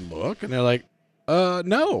 And they look, and they're like,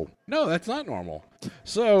 no, that's not normal."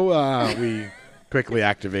 So we quickly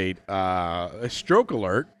activate a stroke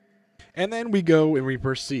alert, and then we go and we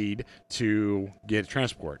proceed to get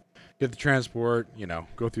transport. Get the transport, you know,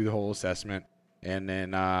 go through the whole assessment, and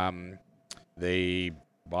then they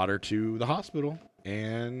brought her to the hospital.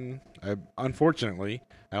 And unfortunately,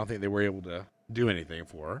 I don't think they were able to do anything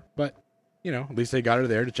for her. But you know, at least they got her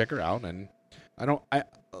there to check her out. And I don't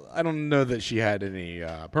know that she had any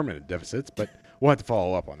permanent deficits, but we'll have to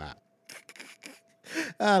follow up on that.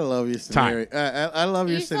 I love your scenario. I love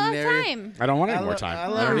your scenario. Time. I don't want any more time. I I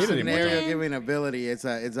love don't your need any more time. scenario giving ability.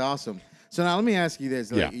 It's awesome. So now let me ask you this: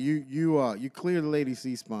 like, you cleared the lady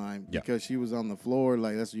C-spine because she was on the floor.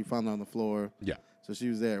 Like that's what you found her on the floor. Yeah. So she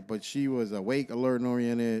was there, but she was awake, alert, and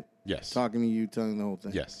oriented. Yes. Talking to you, telling the whole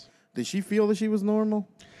thing. Yes. Did she feel that she was normal?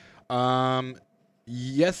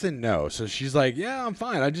 Yes and no. So she's like, "Yeah, I'm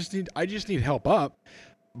fine. I just need help up."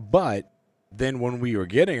 But then when we were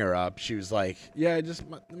getting her up, she was like, "Yeah, just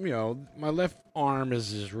my left arm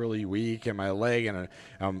is just really weak, and my leg, and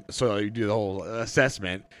so you do the whole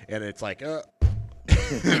assessment, and it's like, and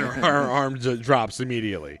her arm drops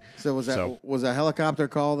immediately." So was a helicopter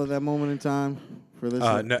called at that moment in time for this?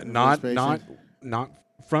 Not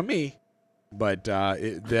from me, but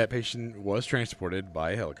that patient was transported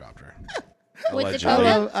by a helicopter. With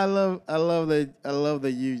the I love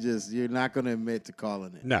that you're not going to admit to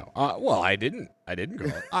calling it. No, well, I didn't call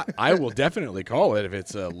it. I will definitely call it if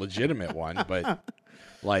it's a legitimate one. But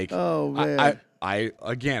like, oh man,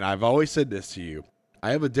 I've always said this to you.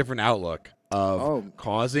 I have a different outlook of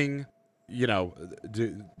causing, it's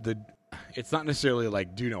not necessarily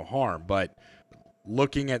like do no harm, but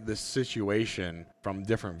looking at this situation from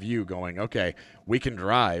different view, going, okay, we can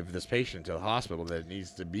drive this patient to the hospital that it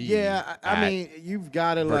needs to be. Yeah, I mean, you've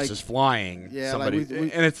got to versus flying. Yeah, somebody,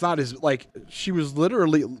 like and it's not as like she was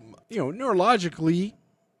literally, neurologically,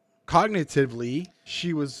 cognitively,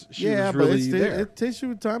 she was really there.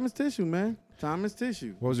 Tissue. Time is tissue, man. Time is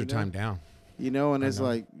tissue. What was her time down? And unknown. It's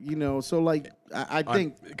like, so like I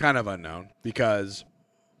think kind of unknown, because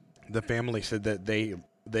the family said that they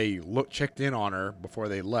checked in on her before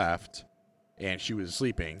they left, and she was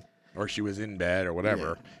sleeping or she was in bed or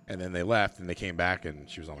whatever, and then they left and they came back and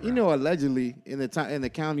she was on the ground. Allegedly in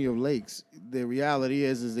the county of Lakes, the reality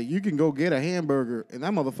is that you can go get a hamburger and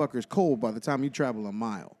that motherfucker's cold by the time you travel a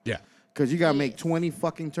mile. Yeah. Because you gotta make 20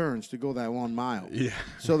 fucking turns to go that 1 mile. Yeah.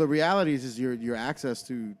 So the reality is your access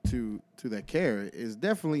to that care is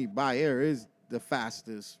definitely by air is the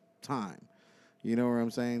fastest time. You know what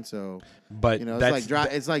I'm saying? So, but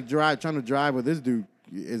it's like trying to drive with this dude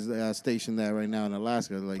is stationed there right now in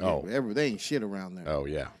Alaska. Like, there ain't shit around there. Oh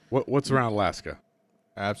yeah. What's around Alaska?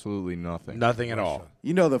 Absolutely nothing. Nothing at all.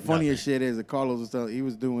 The funniest shit is that Carlos was telling, he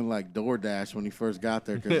was doing like DoorDash when he first got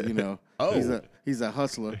there because he's a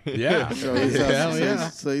hustler. Yeah.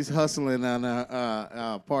 So he's hustling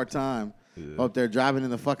on part time. Up there driving in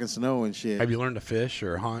the fucking snow and shit. Have you learned to fish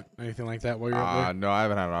or hunt, anything like that while you're up there? No, I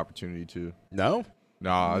haven't had an opportunity to. No?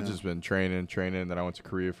 No, I've just been training. Then I went to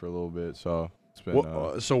Korea for a little bit, so it's been.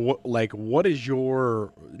 What is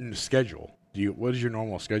your schedule? What is your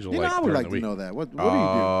normal schedule like? I would like the week? to know that. What do you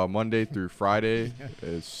do? Monday through Friday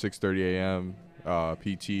is 6:30 a.m.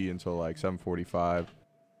 PT until like 7:45.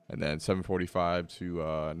 And then 7:45 to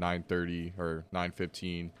 9:30 or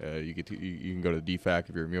 9:15, you can go to the DFAC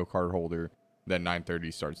if you're a meal card holder. Then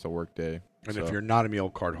 9:30 starts the work day. And if you're not a meal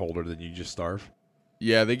card holder, then you just starve.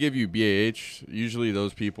 Yeah, they give you BAH. Usually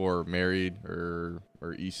those people are married or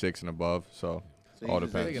E6 and above. So all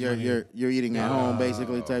depends. You're eating at home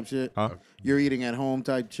basically type shit. Huh? You're eating at home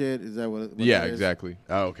type shit. Is that what yeah, that is? Exactly.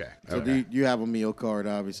 Oh, okay. So do you have a meal card,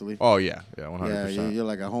 obviously? Oh yeah, 100%. Yeah, you're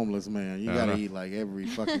like a homeless man. You gotta eat like every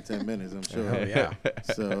fucking 10 minutes, I'm sure. Yeah.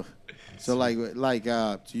 So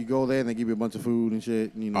so you go there and they give you a bunch of food and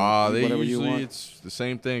shit. And, you know, eat They whatever you usually want. it's the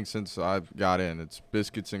same thing since I've got in. It's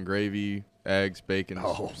biscuits and gravy, eggs, bacon,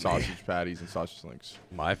 Oh, sausage patties, and sausage links.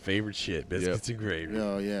 My favorite shit, biscuits and gravy.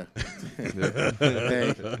 Oh yeah.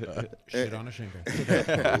 Shit on a shingle.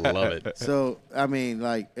 Love it. So I mean,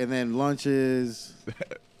 like, and then lunches.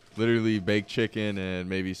 Literally baked chicken and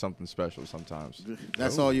maybe something special sometimes.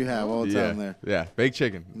 That's all you have all the Yeah, time there. yeah, baked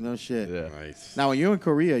chicken. No shit. Yeah. Nice. Now, when you were in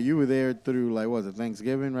Korea, you were there through like what was it,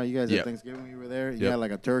 Thanksgiving, right? You guys Yep. had Thanksgiving when you were there. You Yep. had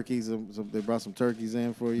like a turkey. They brought some turkeys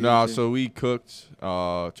in for you. No, and shit? so we cooked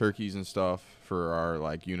turkeys and stuff for our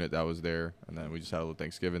like unit that was there, and then we just had a little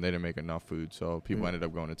Thanksgiving. They didn't make enough food, so people ended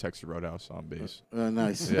up going to Texas Roadhouse on base.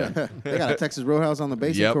 Nice. Yeah. They got a Texas Roadhouse on the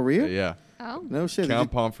base Yep. in Korea. Yeah. Oh. No shit.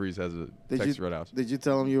 Camp Humphreys has a did Texas you, Roadhouse. Did you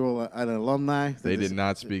tell them you were an alumni? They did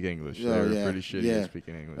not speak English. They Oh, were yeah. pretty shitty Yeah. at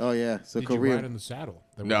speaking English. Oh yeah. So Did you Korea. ride in the saddle?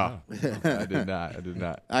 That No, went out? I did not. I did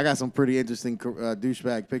not. I got some pretty interesting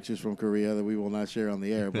douchebag pictures from Korea that we will not share on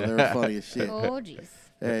the air, but they're funny as shit. Oh, jeez.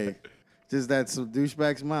 Hey, just that some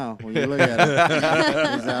douchebag smile when you look at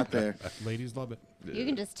him. He's out there. Ladies love it. You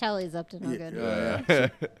can just tell he's up to no good. Oh, yeah.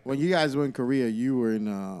 When you guys were in Korea, you were in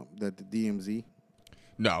the DMZ.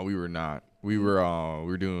 No, we were not. We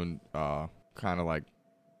were doing kind of like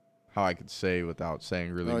how I could say without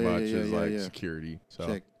saying really Oh, yeah, much yeah, is yeah, like yeah. security. So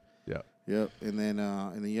Check. yeah. Yep. And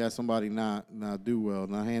then you had somebody not do well,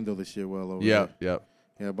 not handle the shit well over Yep. there. Yep.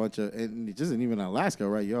 Yeah, a bunch of, and it just even in Alaska,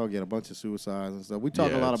 right? Y'all get a bunch of suicides and stuff. We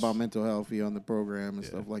talk Yeah, a lot it's- about mental health here on the program and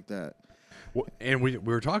stuff like that. Well, and we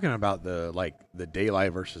were talking about the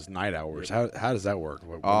daylight versus night hours. How does that work?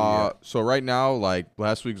 What do you- So right now, like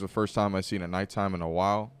last week was the first time I seen a nighttime in a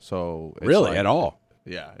while. So it's really like- at all?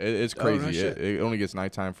 Yeah, it's Oh, no crazy. shit. It only gets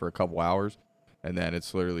nighttime for a couple hours, and then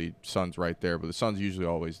it's literally sun's right there. But the sun's usually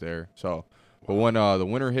always there. So, but when the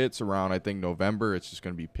winter hits around, I think November, it's just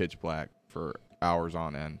gonna be pitch black for hours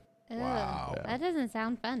on end. Ugh, Wow. That doesn't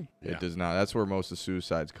sound fun. Yeah. It does not. That's where most of the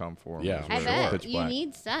suicides come from. Yeah, is I when it's bet pitch you black.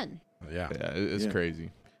 need sun. Yeah. Yeah, it's Yeah. crazy.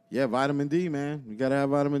 Yeah, vitamin D, man. You gotta have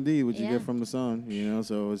vitamin D, what you Yeah. get from the sun. You know,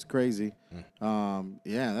 so it's crazy. Yeah,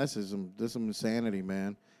 that's some insanity,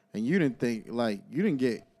 man. And you didn't think you didn't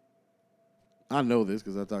get. I know this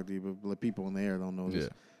because I talked to you, but people in the air don't know this. Yeah.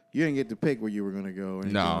 You didn't get to pick where you were gonna go. Or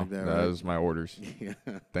anything No, like that, that right? was my orders. Yeah.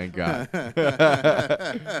 Thank God.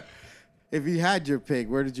 If you had your pick,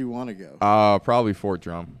 where did you want to go? Probably Fort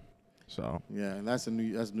Drum. So. Yeah, and that's New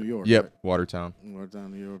York. Yep, Right? Watertown. North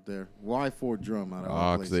down New York there. Why Fort Drum out of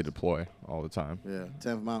all Because they places? deploy all the time. Yeah,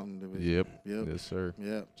 10th Mountain Division. Yep. Yep. Yes, sir.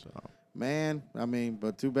 Yep. So. Man, I mean,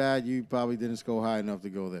 but too bad you probably didn't score high enough to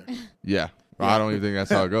go there. Yeah. Well, I don't even think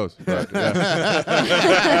that's how it goes. But, yeah.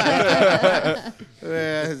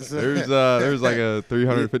 Yeah, so- There's like a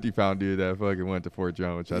 350-pound dude that fucking went to Fort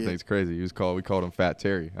Drum, which I Yeah. think is crazy. We called him Fat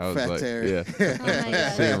Terry. I was Fat like, Terry. yeah. Oh my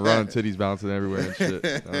God. See him running, titties bouncing everywhere and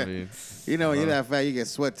shit. I mean, you know, when you're that fat, you get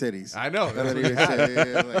sweat titties. I know. That's what he was saying.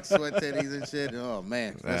 Yeah, like sweat titties and shit. Oh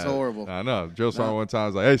man, that's horrible. I know. Joe saw me one time. I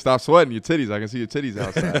was like, "Hey, stop sweating your titties. I can see your titties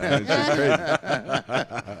outside." It's just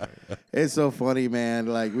crazy. It's so funny, man.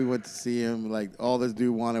 Like we went to see him. Like all this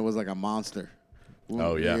dude wanted was like a Monster.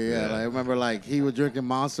 Oh, yeah. yeah. Like, I remember, like he was drinking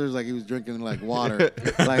Monsters, like he was drinking like water.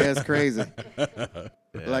 Like that's crazy.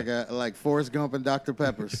 Like Forrest Gump and Dr.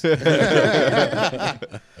 Peppers.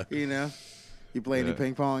 You know, you play any Yeah.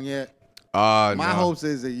 ping pong yet? My My hopes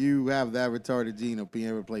is that you have that retarded gene of being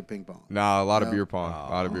able to play ping pong. Nah, a lot of No. beer pong. A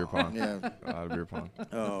lot of beer pong. Yeah. A lot of beer pong.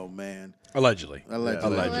 Oh man. Allegedly.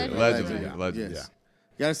 Allegedly. Allegedly. Allegedly. Yes. Allegedly. Yeah.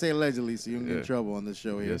 Gotta say allegedly, so you don't get in Yeah. trouble on this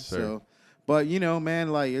show here. Yes, sir. So, but you know,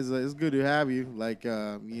 man, like it's good to have you. Like,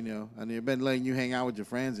 you know, I know I've been letting you hang out with your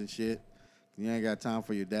friends and shit. You ain't got time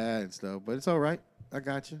for your dad and stuff, but it's all right. I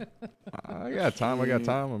got you. I got time. I got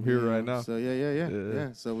time. I'm here You right know, now. So yeah. Yeah.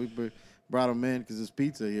 So we brought him in because there's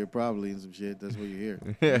pizza here probably and some shit. That's what you're here.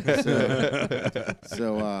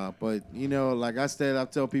 But you know, like I said, I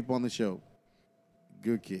tell people on the show,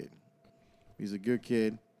 good kid. He's a good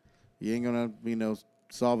kid. He ain't gonna, you know,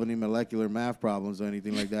 solve any molecular math problems or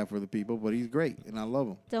anything like that for the people, but he's great and I love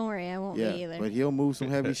him. Don't worry, I won't Yeah, be either. but he'll move some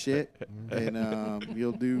heavy shit, and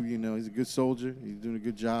he'll do. You know, he's a good soldier. He's doing a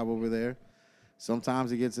good job over there.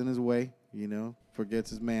 Sometimes he gets in his way. You know, forgets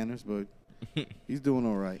his manners, but he's doing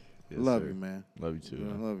all right. Yes, love sir. you, man. Love you too. Yeah,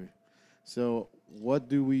 I man. love you. So,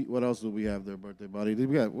 what else do we have there, birthday buddy?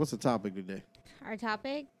 What's the topic today? Our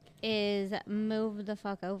topic is move the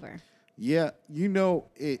fuck over. Yeah, you know,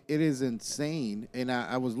 it is insane. And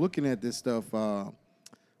I was looking at this stuff, and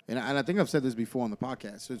I think I've said this before on the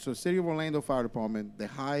podcast. So City of Orlando Fire Department, the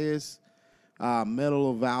highest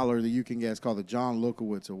Medal of Valor that you can get is called the John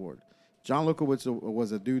Lukowitz Award. John Lukowitz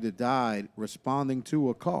was a dude that died responding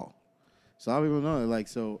to a call. So a lot of people know, like,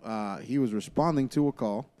 so he was responding to a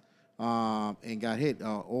call and got hit.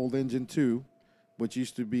 Old Engine 2, which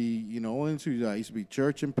used to be, Old Engine 2 used to be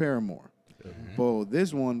Church and Paramore. But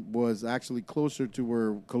this one was actually closer to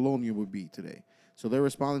where Colonial would be today. So they're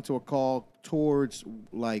responding to a call towards,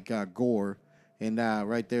 like, Gore. And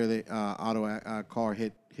right there, the car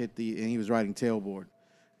hit and he was riding tailboard,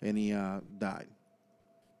 and he died.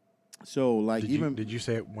 So, like, Did you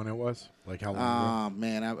say it when it was? Like how long ago?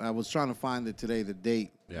 Man, I was trying to find it today, the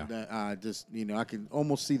date. Yeah. I can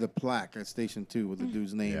almost see the plaque at Station 2 with the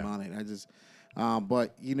dude's name on it.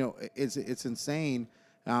 But it's insane.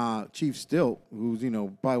 Chief Stilt, who's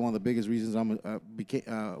probably one of the biggest reasons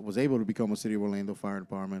was able to become a City of Orlando Fire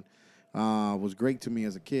Department, was great to me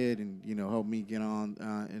as a kid, and helped me get on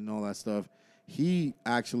and all that stuff. He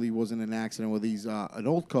actually was in an accident with an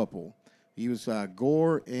old couple. He was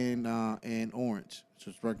Gore and Orange,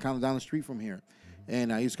 just kind of down the street from here. And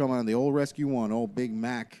he was coming on the old Rescue 1, old Big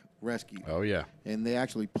Mac Rescue. Oh, yeah. And they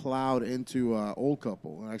actually plowed into old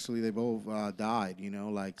couple. Actually, they both died,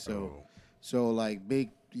 So, like,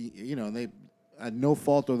 big, they had no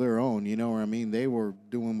fault of their own, you know what I mean? They were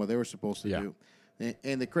doing what they were supposed to do.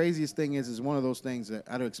 And the craziest thing is one of those things that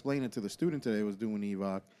I had to explain it to the student today was doing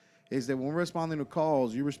EVOC, is that when we're responding to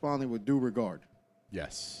calls, you're responding with due regard.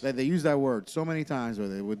 Yes. That they use that word so many times, where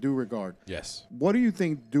they with due regard. Yes. What do you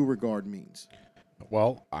think due regard means?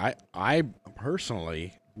 Well, I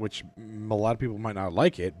personally, which a lot of people might not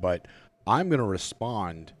like it, but I'm going to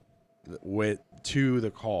respond to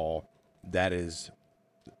the call that is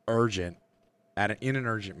urgent in an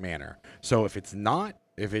urgent manner. So if it's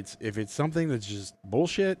something that's just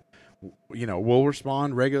bullshit, we'll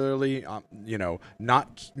respond regularly.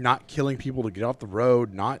 Not killing people to get off the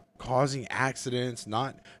road, not causing accidents,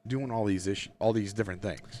 not doing all these different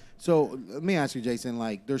things. So let me ask you, Jason.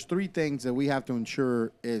 Like, there's 3 things that we have to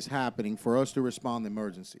ensure is happening for us to respond to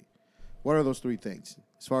emergency. What are those 3 things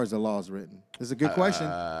as far as the law is written? It's a good question.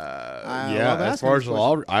 As far as the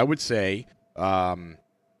law, I would say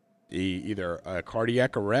either a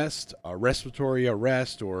cardiac arrest, a respiratory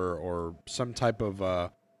arrest, or some type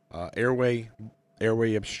of airway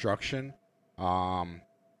obstruction.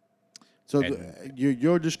 So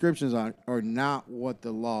your descriptions are not what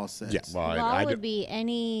the law says. Yeah, well, law would be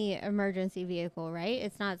any emergency vehicle, right?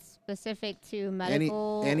 It's not specific to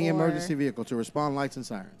medical. Any emergency vehicle to respond, lights and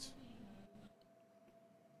sirens.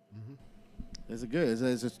 Is it good?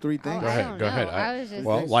 It's 3 things. Go ahead. I was just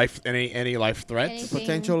life. Any life threats? Anything.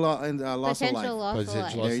 Potential loss of life. Potential loss of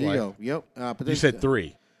life. There you go. Yep. You said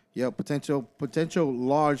 3. Yep. Potential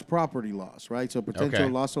large property loss, right? So potential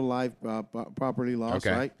Okay. loss of life, property loss,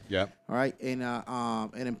 Okay. right? Yep. All right, and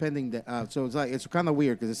impending. So it's kind of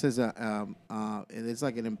weird because it says it's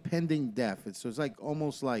like an impending death. So it's like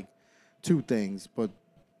almost like 2 things, but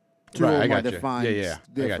 2 Right, of I them are got you. defined Yeah, I got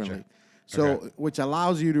you. differently. So Okay. which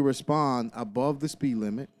allows you to respond above the speed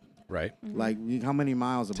limit. Right. Like how many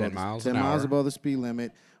miles above? 10 miles 10 an miles hour. above the speed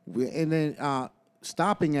limit, and then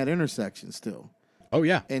stopping at intersections still, Oh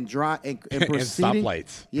yeah. and And proceeding.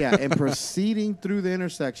 stoplights. Yeah, and proceeding through the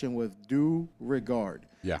intersection with due regard.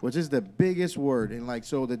 Yeah. Which is the biggest word, and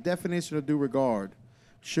so the definition of due regard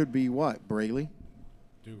should be what, Brayley?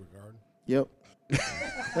 Due regard. Yep. Look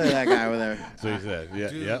at that guy over there. So he said, yeah,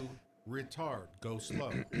 Due yep. retard. Go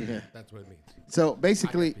slow. That's what it means. So I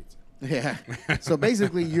basically, got pizza. yeah. So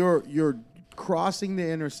basically, you're crossing the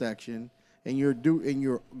intersection, and you're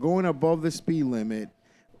going above the speed limit,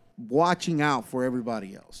 watching out for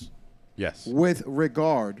everybody else Yes. with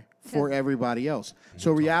regard for everybody else.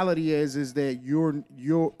 So reality is that you're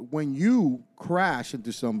when you crash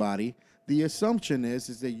into somebody, the assumption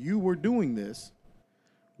is that you were doing this,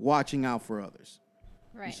 watching out for others.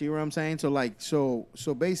 Right. You see what I'm saying? So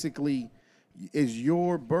basically, is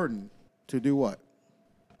your burden to do what?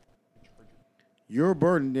 Your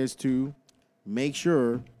burden is to make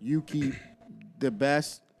sure you keep the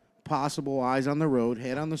best possible eyes on the road,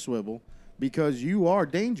 head on the swivel, because you are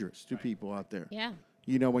dangerous to people out there. Yeah.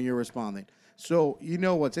 When you're responding. So,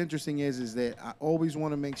 what's interesting is that I always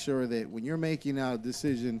want to make sure that when you're making a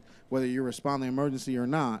decision, whether you're responding emergency or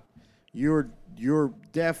not, you're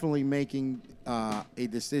definitely making a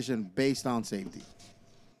decision based on safety.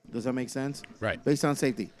 Does that make sense? Right. Based on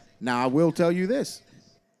safety. Now, I will tell you this.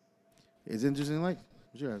 It's interesting. Like,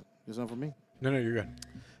 sure, there's something for me. No, you're good.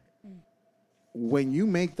 When you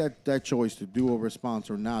make that choice to do a response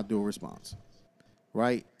or not do a response,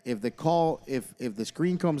 right? If the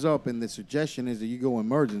screen comes up and the suggestion is that you go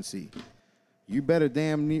emergency, you better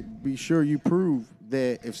be sure you prove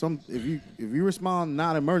that if you respond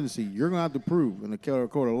not emergency, you're gonna have to prove in a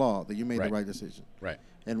court of law that you made the Right. right decision Right.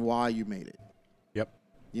 and why you made it. Yep.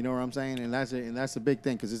 You know what I'm saying? And that's a big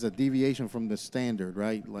thing because it's a deviation from the standard,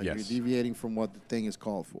 right? Like Yes. you're deviating from what the thing is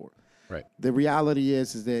called for. Right. The reality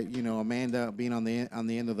is that Amanda being on the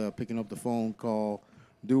end of the picking up the phone call,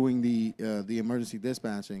 doing the emergency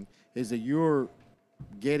dispatching, is that you're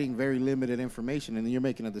getting very limited information and then you're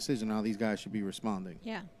making a decision on how these guys should be responding.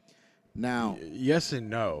 Yeah. Now, Yes and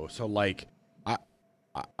no. So like,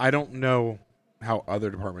 I don't know how other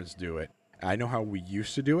departments do it. I know how we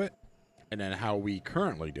used to do it, and then how we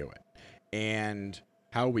currently do it. And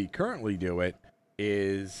how we currently do it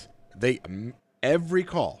is every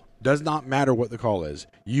call, does not matter what the call is,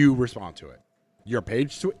 you respond to it. You're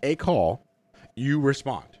paged to a call, you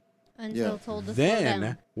respond. Until Yeah. told to slow Then,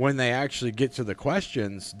 down. when they actually get to the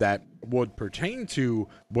questions that would pertain to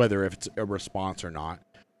whether if it's a response or not,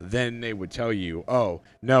 then they would tell you, oh,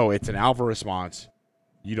 no, it's an alpha response.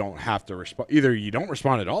 You don't have to respond. Either you don't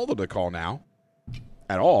respond at all to the call now,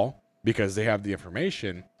 at all, because they have the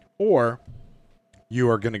information, or you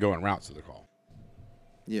are going to go en route to the call.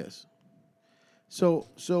 yes. So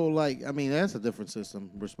like, I mean, that's a different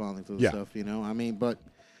system responding to the Yeah. stuff, I mean, but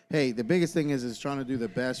hey, the biggest thing is trying to do the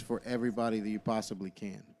best for everybody that you possibly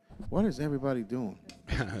can. What is everybody doing?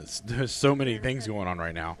 There's so many things going on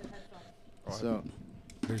right now. So,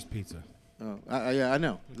 There's pizza. yeah, I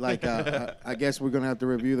know. Like, I guess we're gonna have to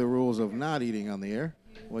review the rules of not eating on the air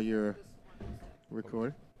while you're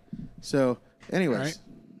recording. So, anyways, All right.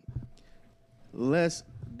 let's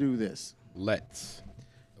do this. Let's.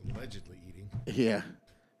 Allegedly eating. Yeah.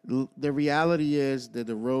 The reality is that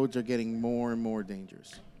the roads are getting more and more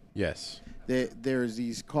dangerous. Yes. There's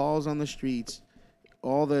these calls on the streets.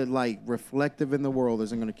 All the reflective in the world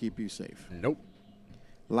isn't going to keep you safe. Nope.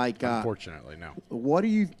 Like, Unfortunately, no. what do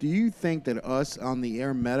you think that us on the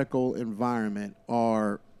air medical environment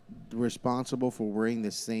are responsible for wearing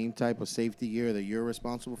the same type of safety gear that you're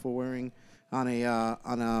responsible for wearing on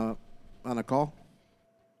a call?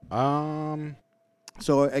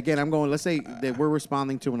 So again, let's say that we're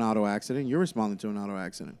responding to an auto accident. You're responding to an auto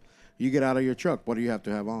accident. You get out of your truck. What do you have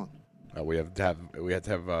to have on? We have to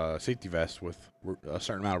have a safety vest with a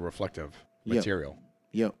certain amount of reflective Yep. material.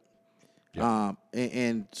 Yep. Yep.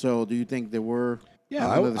 And so do you think that we're Yeah,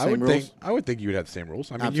 under the I same would rules? think I would think you would have the same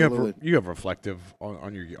rules. I mean, Absolutely. you have reflective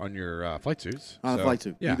on your flight suits. On the so, flight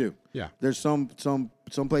suit, yeah, you do. Yeah. There's some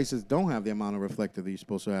places don't have the amount of reflective that you're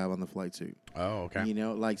supposed to have on the flight suit. Oh, okay.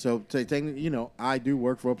 I do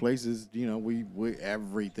work for places. We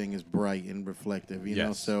everything is bright and reflective.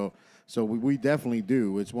 Yes. So we definitely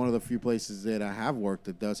do. It's one of the few places that I have worked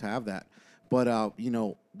that does have that. But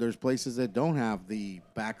there's places that don't have the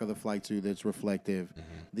back of the flight suit that's reflective,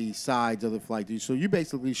 the sides of the flight suit. So you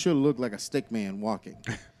basically should look like a stick man walking,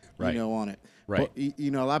 Right. on it. Right. But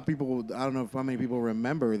a lot of people, I don't know how many people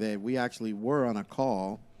remember that we actually were on a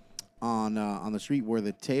call on the street where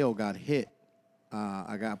the tail got hit.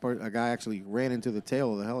 A guy actually ran into the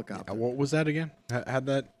tail of the helicopter. What was that again? Had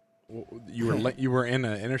that? You were in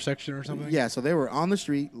an intersection or something? Yeah, so they were on the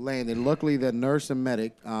street, landed. Luckily, the nurse and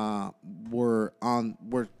medic were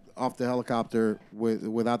off the helicopter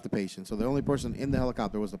without the patient. So the only person in the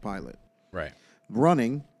helicopter was the pilot. Right.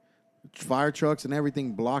 Running, fire trucks and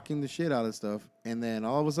everything blocking the shit out of stuff, and then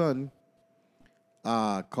all of a sudden,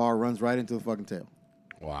 car runs right into the fucking tail.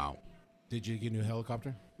 Wow. Did you get a new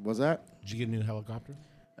helicopter? Was that? Did you get a new helicopter?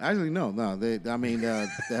 Actually, no. The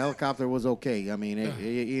helicopter was okay. I mean,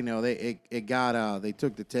 they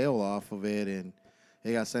took the tail off of it and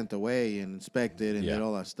it got sent away and inspected and Yeah. did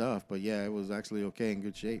all that stuff. But yeah, it was actually okay, in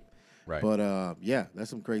good shape. Right. But yeah, that's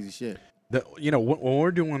some crazy shit. When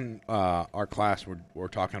we're doing our class, we're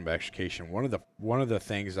talking about education. One of the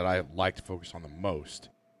things that I like to focus on the most,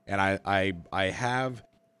 and I have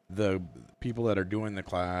the people that are doing the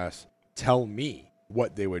class tell me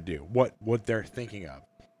what they would do, what they're thinking of.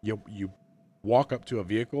 You walk up to a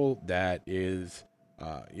vehicle that is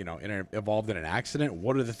involved in an accident.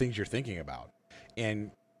 What are the things you're thinking about? And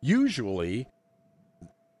usually,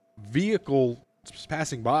 vehicle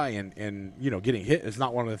passing by and getting hit is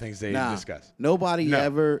not one of the things they discuss. Nobody No.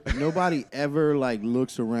 ever like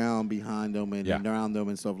looks around behind them and Yeah. around them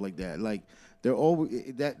and stuff like that. Like they're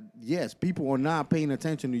always that. Yes, people are not paying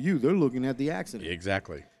attention to you. They're looking at the accident.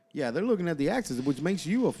 Exactly. Yeah, they're looking at the accident, which makes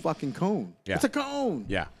you a fucking cone. Yeah. It's a cone.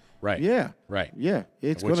 Yeah. Right. Yeah. Right. Yeah.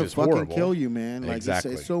 It's Which gonna is fucking horrible. kill you, man. Like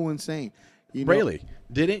Exactly. it's so insane. You know? Rayleigh,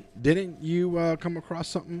 didn't you come across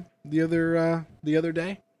something the other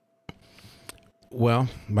day? Well,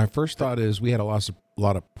 my first thought is we had a lot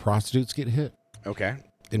of prostitutes get hit Okay.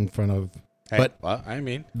 in front of. Hey, But well, I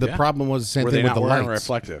mean, the yeah. problem was the same Were thing they with not the wearing lights.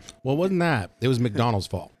 reflective? Well, it wasn't that. It was McDonald's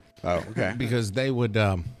fault Oh, okay. because they would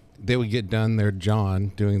get done their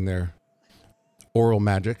John doing their Oral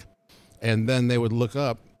Magic, and then they would look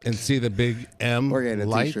up and see the big M We're getting a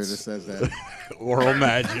lights. T-shirt that says that. Oral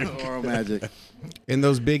magic. Oral magic. And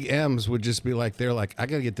those big M's would just be like, they're like, I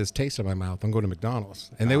got to get this taste in my mouth. I'm going to McDonald's.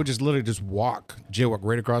 And they would just literally just jaywalk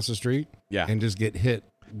right across the street Yeah. and just get hit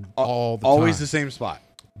all the Always time. the same spot.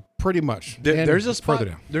 Pretty much. And There's a spot.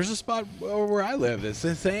 further down. There's a spot where I live. It's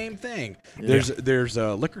the same thing. There's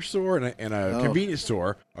a liquor store and a convenience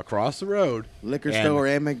store across the road. Liquor And- store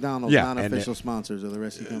and McDonald's, Yeah, and non-official sponsors of the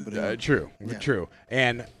Rescue Company. True.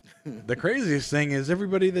 And the craziest thing is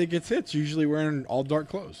everybody that gets hit's usually wearing all dark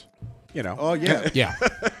clothes. You know. Oh yeah, Yeah.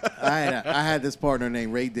 I had this partner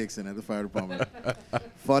named Ray Dixon at the fire department.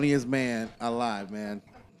 Funniest man alive, man.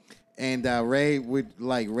 And Ray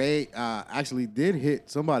actually did hit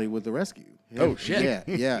somebody with the rescue. Oh, shit.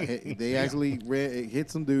 Yeah. They actually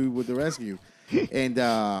hit some dude with the rescue, and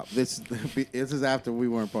this is after we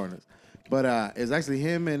weren't partners, but it's actually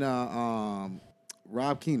him and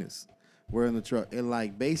Rob Keenis were in the truck, and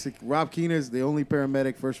Rob Keenis, the only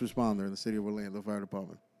paramedic first responder in the city of Orlando Fire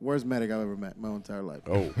Department. Worst medic I've ever met in my entire life.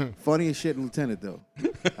 Oh. Funniest shit lieutenant though.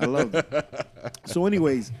 I loved it. So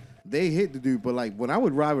anyways, they hit the dude, but like when I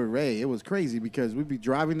would ride with Ray, it was crazy because we'd be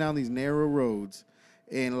driving down these narrow roads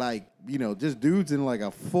and just dudes in like a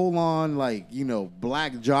full on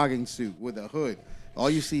black jogging suit with a hood. All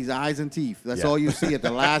you see is eyes and teeth. That's all you see at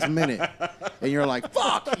the last minute. And you're like,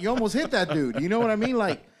 fuck, you almost hit that dude. You know what I mean?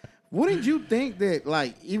 Like, wouldn't you think that,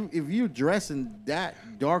 like, if you dress in that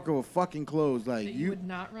dark of a fucking clothes, like, That you would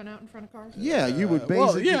not run out in front of cars? yeah, you would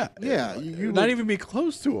basically, you not even be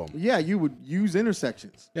close to them. yeah, you would use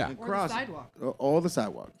intersections. Yeah. and Or the cross sidewalk. Or the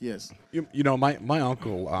sidewalk, yes. You know, my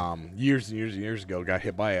uncle years and years ago got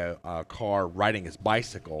hit by a car riding his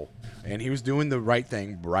bicycle, and he was doing the right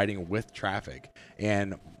thing, riding with traffic.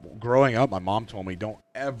 And growing up, my mom told me, don't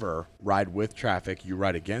ever ride with traffic. You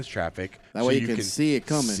ride against traffic. That way you can see it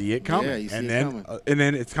coming. See it coming. Yeah, you see and it then, coming. and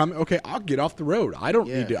then it's coming. Okay, I'll get off the road. I don't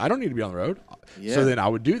need to be on the road. Yeah. So then I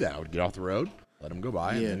would do that. I would get off the road, let him go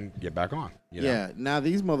by, Yeah. and then get back on. You know? Yeah, now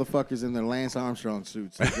these motherfuckers in their Lance Armstrong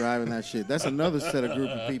suits are driving that shit. That's another set of group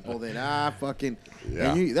of people that fucking.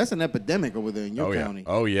 Yeah. And that's an epidemic over there in your county.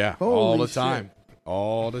 Oh yeah. Holy All the shit. time.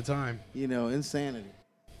 All the time. Insanity.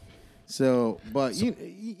 So, but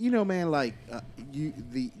you know, man, like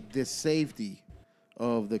the safety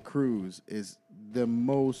of the crews is the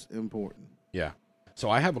most important. Yeah. So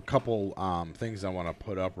I have a couple things I want to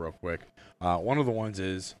put up real quick. One of the ones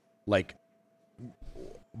is, like,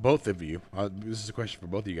 both of you. This is a question for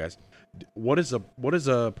both of you guys. What is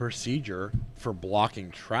a procedure for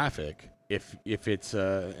blocking traffic if it's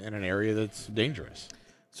in an area that's dangerous?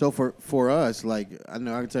 So for us, like I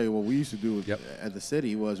know I can tell you what we used to do Yep. at the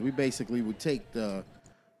city was we basically would take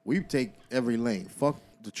every lane. Fuck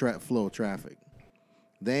the flow of traffic.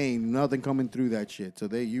 There ain't nothing coming through that shit. So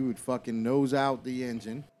you would fucking nose out the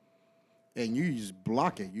engine, and you just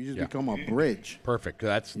block it. You just Yeah. become a bridge. Perfect.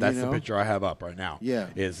 That's know? the picture I have up right now. Yeah.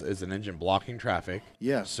 Is an engine blocking traffic.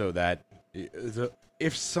 Yeah. So that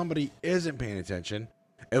if somebody isn't paying attention,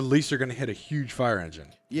 at least they're going to hit a huge fire engine.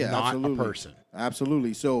 Yeah, not absolutely. a person.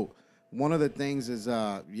 Absolutely. So one of the things is,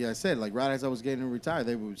 I said, like right as I was getting retired,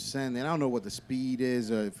 they would send, and I don't know what the speed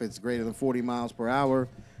is, or if it's greater than 40 miles per hour,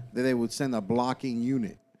 that they would send a blocking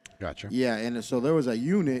unit. Gotcha. Yeah, and so there was a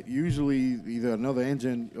unit, usually either another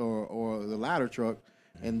engine or the ladder truck,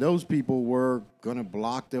 and those people were going to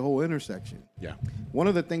block the whole intersection. Yeah. One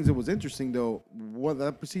of the things that was interesting, though, when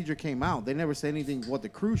that procedure came out, they never said anything what the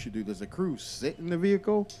crew should do. Does the crew sit in the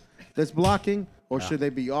vehicle that's blocking, or should they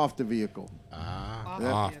be off the vehicle? Off Yeah.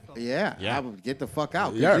 the vehicle. Yeah, Yeah. I would get the fuck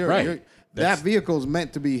out. 'cause Yeah, you're- right. that That's- vehicle's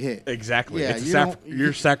meant to be hit. Exactly. Yeah, It's you don't-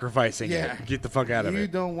 you're sacrificing Yeah. it. Get the fuck out of You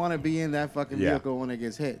it. don't want to be in that fucking Yeah. vehicle when it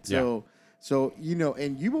gets hit. Yeah. So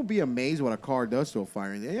and you will be amazed what a car does to a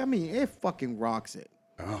fire engine. I mean, it fucking rocks it.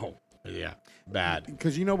 Oh, yeah. Bad.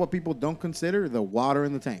 Because you know what people don't consider? The water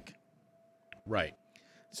in the tank. Right.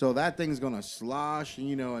 So that thing's gonna slosh,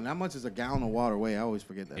 and how much is a gallon of water weigh? I always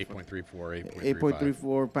forget that. 8.34,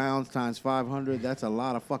 8.34 pounds times 500. That's a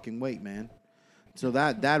lot of fucking weight, man. So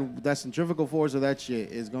that centrifugal force of that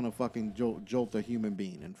shit is gonna fucking jolt a human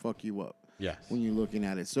being and fuck you up. Yes. When you're looking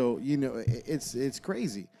at it, so it's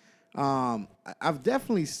crazy. I've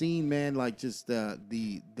definitely seen, man, like just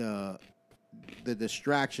the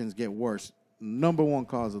distractions get worse. Number one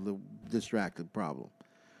cause of the distracted problem.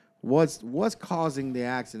 What's causing the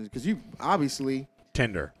accidents? Because you obviously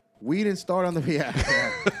Tinder. we didn't start on the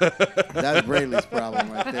That's Brayley's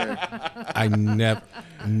problem right there. I never.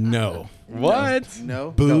 No. What?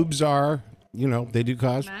 No, Boobs are, they do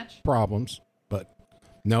cause Match? problems, but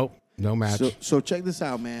nope, no match. So check this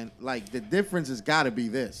out, man. Like the difference has got to be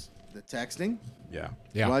this. the texting Yeah.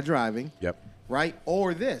 Yeah. while driving, Yep. right?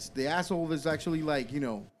 Or this. The asshole is actually like,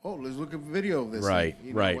 oh, let's look at a video of this. Right,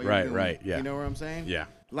 thing, right, while you're right, doing right, it. yeah. You know what I'm saying? Yeah.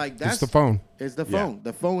 Like that's It's the phone. It's the Yeah. phone.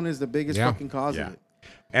 The phone is the biggest Yeah. fucking cause Yeah. of it.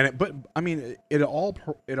 And but I mean, it all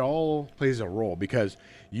plays a role because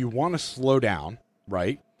you want to slow down,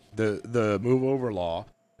 right? The move over law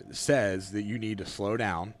says that you need to slow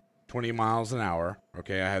down 20 miles an hour.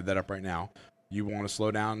 Okay, I have that up right now. You want to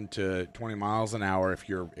slow down to 20 miles an hour if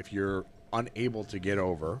you're unable to get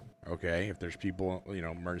over. Okay, if there's people,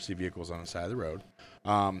 emergency vehicles on the side of the road.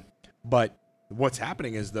 But what's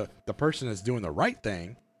happening is the person that's doing the right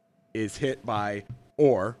thing is hit by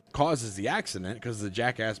or causes the accident because the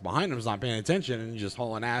jackass behind him is not paying attention and just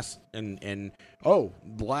hauling ass. And the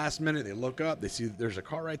last minute they look up, they see there's a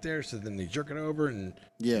car right there, so then they jerk it over and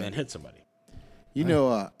then hit somebody. You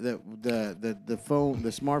know, the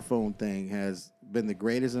smartphone thing has been the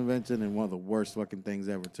greatest invention and one of the worst fucking things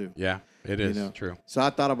ever too. Yeah, it is true. So I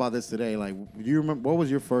thought about this today. Like, do you remember what was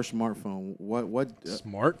your first smartphone? What?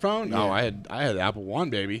 Smartphone? yeah. No, I had Apple One,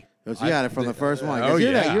 baby. You had it from the first one. 'Cause Oh,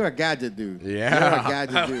 yeah. You're a gadget dude. Yeah, You're a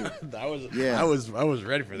gadget dude. I was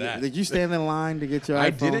ready for that. Did you stand in line to get your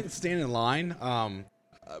I iPhone? didn't stand in line,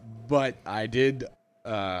 but I did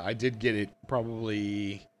get it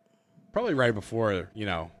probably right before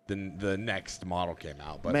the next model came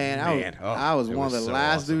out. But I was it one of the so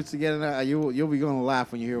last awesome. dudes to get it. You'll be gonna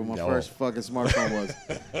laugh when you hear what my No. first fucking smartphone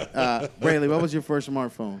was. Brayley, what was your first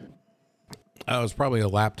smartphone? It was probably a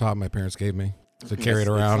laptop my parents gave me to carry it It's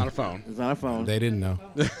around. not a phone. It's not a phone. They didn't know.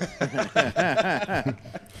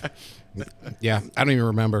 Yeah, I don't even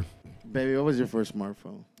remember. Baby, what was your first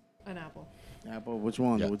smartphone? An Apple. Apple. Which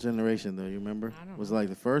one? Yeah. What generation though? You remember? I don't Was know. it like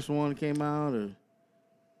the first one came out or?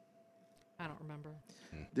 I don't remember.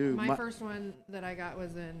 Dude, My first one that I got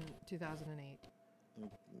was in 2008.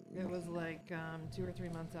 It was like 2 or 3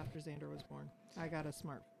 months after Xander was born. I got a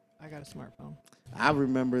smartphone. I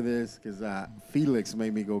remember this because Felix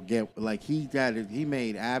made me go get he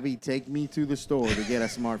made Abby take me to the store to get a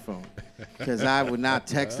smartphone because I would not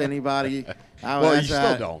text anybody. Well, you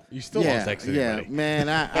still don't. You still don't text anybody. Yeah,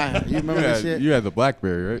 man. You remember this shit? You had the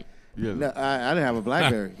BlackBerry, right? No, I didn't have a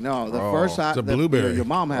BlackBerry. No, the Oh. first It's a Blueberry. Your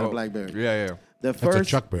mom had a Oh, BlackBerry. Yeah. The That's a first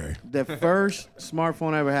Chuckberry. the first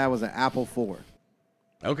smartphone I ever had was an Apple IV.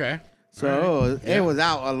 Okay. So it was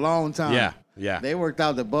out a long time. Yeah. They worked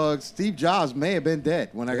out the bugs. Steve Jobs may have been dead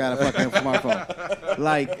when I got a fucking smartphone.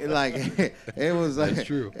 Like it was like That's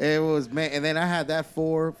true. It was, man, and then I had that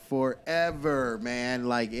for forever, man.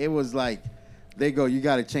 Like it was like they go, you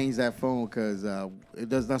got to change that phone because it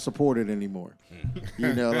does not support it anymore.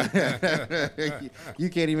 You know, you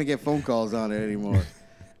can't even get phone calls on it anymore.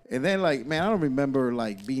 And then like, man, I don't remember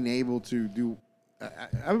like being able to do.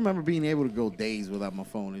 I remember being able to go days without my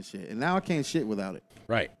phone and shit, and now I can't shit without it.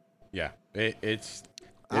 Right. Yeah. It is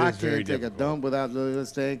I very can't take difficult. a dump without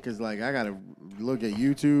this thing because, like, I gotta look at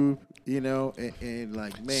YouTube, and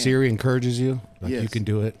like, man, Siri encourages you. Like Yes. you can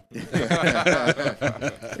do it.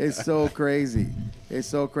 it's so crazy. It's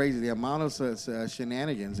so crazy. The amount of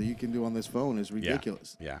shenanigans that you can do on this phone is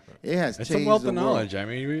ridiculous. Yeah. It has It's changed a wealth the of world. knowledge. I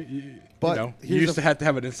mean, you here's used the- to have to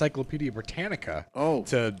have an Encyclopedia Britannica Oh.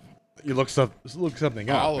 to you look something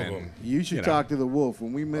up. All of and, them. You should know. talk to the wolf.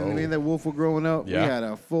 When me and that wolf were growing up, we Yeah. had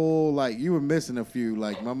a full, like, you were missing a few.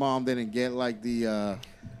 Like, my mom didn't get, like, the,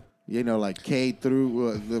 like, K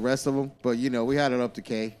through the rest of them. But, we had it up to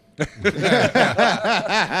K.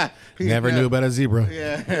 Never knew about a zebra.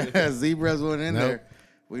 Yeah, zebras went in Nope. there.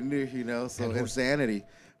 We knew, so insanity.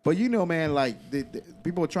 But, man, like, the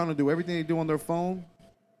people are trying to do everything they do on their phone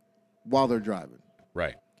while they're driving.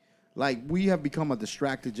 Right. Like, we have become a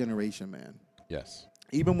distracted generation, man. Yes.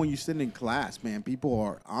 Even when you sit in class, man, people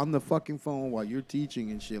are on the fucking phone while you're teaching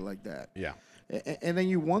and shit like that. Yeah. And then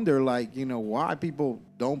you wonder, like, why people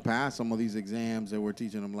don't pass some of these exams that we're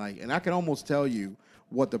teaching them. Like, and I can almost tell you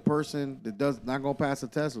what the person that does not gonna pass the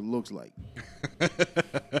test looks like.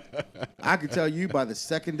 I could tell you by the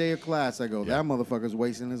second day of class, I go, that motherfucker's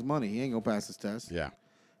wasting his money. He ain't gonna pass his test. Yeah.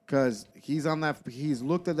 Because he's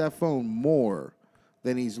looked at that phone more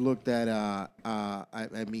than he's looked at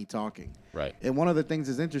me talking. Right. And one of the things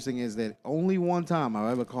that's interesting is that only one time I've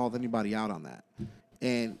ever called anybody out on that.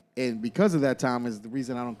 And because of that time is the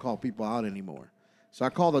reason I don't call people out anymore. So I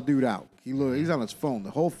called a dude out. He's on his phone the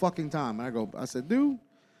whole fucking time. And I said, dude,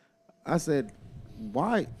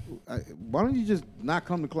 why don't you just not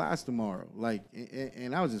come to class tomorrow? Like,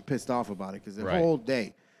 and I was just pissed off about it because the Right. whole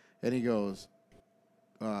day. And he goes,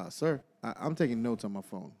 sir, I'm taking notes on my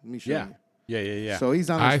phone. Let me show Yeah. you. Yeah. So he's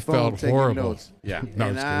on I his phone felt taking horrible. notes. yeah. No, And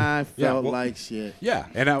I'm just I Yeah, felt well- like shit. Yeah,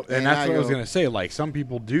 and that's I what I was go- gonna say. Like some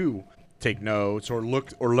people do take notes or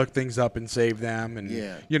look things up and save them, and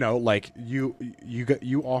Yeah. you know, like you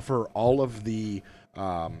offer all of the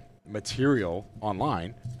material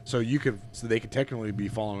online, so they could technically be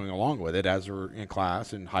following along with it as we're in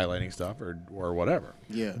class and highlighting stuff or whatever.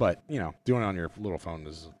 Yeah. But you know, doing it on your little phone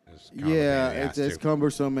is kind of a pain in Yeah, the ass, it's too.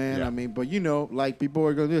 cumbersome, man. Yeah. I mean, but you know, like people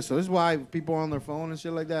are gonna do this. So this is why people on their phone and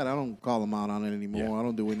shit like that, I don't call them out on it anymore. Yeah. I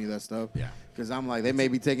don't do any of that stuff. Yeah. Because I'm like, they may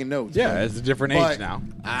be taking notes. Yeah, but- it's a different but age now.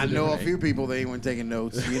 I know a few people that ain't even taking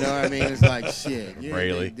notes. You know what I mean? It's like shit.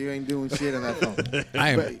 Braley. You ain't doing shit on that phone. I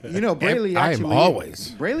am. But you know, Braley I am actually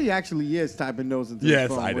always. Braley actually is typing notes into Yes,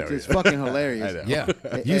 his phone, I know, which is yeah. fucking hilarious. I know.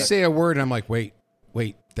 Yeah. You say a word, and I'm like, wait,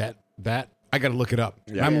 that I got to look it up.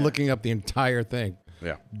 Yeah. I'm Yeah. looking up the entire thing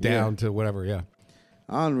Yeah. down to whatever. Yeah.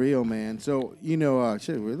 Unreal, man. So you know,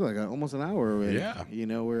 shit, we're like almost an hour already. Yeah. You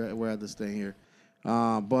know, we're at this thing here,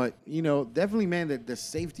 but you know, definitely, man, the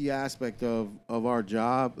safety aspect of our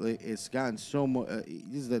job, it's gotten so much.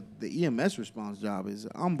 The EMS response job is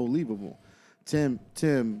unbelievable. Tim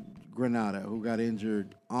Granada, who got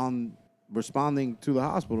injured on responding to the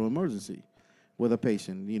hospital emergency with a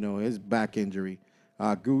patient, you know, his back injury.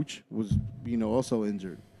 Gooch was, you know, also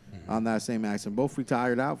injured on that same accident. Both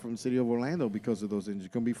retired out from the city of Orlando because of those injuries.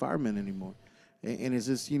 Couldn't be firemen anymore. And it's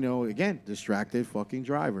just, you know, again, distracted fucking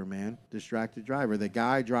driver, man. Distracted driver. The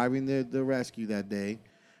guy driving the rescue that day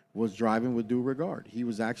was driving with due regard. He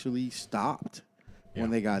was actually stopped when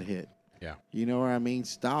they got hit. Yeah. You know what I mean?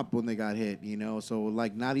 Stopped when they got hit, you know? So,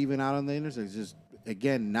 like, not even out on the intersection. Just,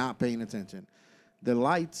 again, not paying attention. The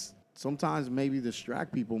lights sometimes maybe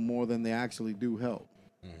distract people more than they actually do help.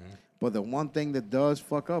 But the one thing that does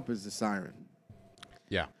fuck up is the siren.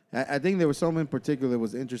 Yeah. I think there was something in particular that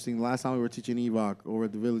was interesting. Last time we were teaching EVOC over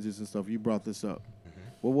at the villages and stuff, you brought this up.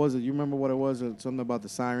 What was it? You remember what it was? Something about the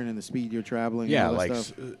siren and the speed you're traveling? Yeah, and all like that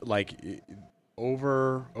stuff?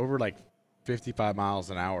 over like 55 miles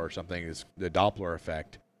an hour or something is the Doppler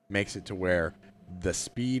effect makes it to where the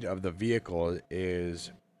speed of the vehicle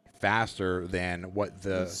is faster than what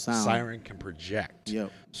the sound. siren can project.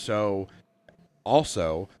 Yep. So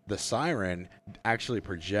also the siren actually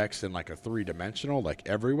projects in like a 3-dimensional, like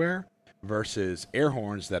everywhere, versus air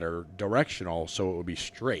horns that are directional, so it would be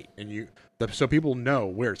straight, and so people know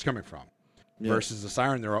where it's coming from. Yeah. Versus the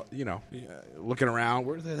siren, they're all, you know, looking around.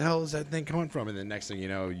 Where the hell is that thing coming from? And the next thing you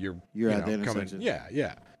know, you're at the coming. intersection.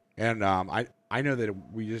 Yeah. And I know that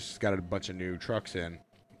we just got a bunch of new trucks in.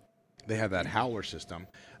 They have that howler system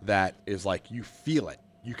that is like you feel it.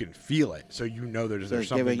 You can feel it, so you know there's So it's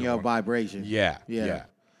something giving you a going. vibration. Yeah.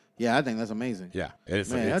 Yeah, I think that's amazing. Yeah.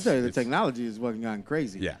 It's, Man, I it's, tell you, the it's- technology is fucking gotten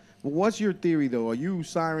crazy. Yeah. But what's your theory, though? Are you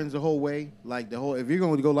sirens the whole way? Like, if you're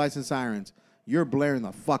going to go license sirens, you're blaring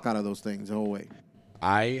the fuck out of those things the whole way.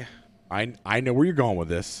 I know where you're going with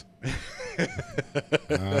this.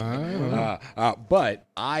 But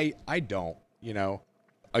I don't, you know,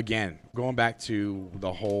 again, going back to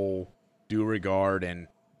the whole due regard, and,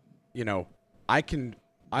 you know, I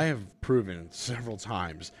have proven several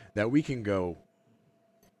times that we can go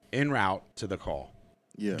en route to the call,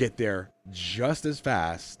 Yeah. get there just as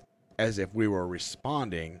fast as if we were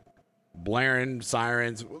responding, blaring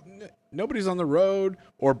sirens. Nobody's on the road,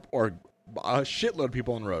 or a shitload of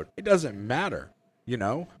people on the road. It doesn't matter, you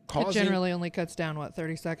know. It generally only cuts down,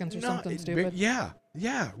 30 seconds or something stupid?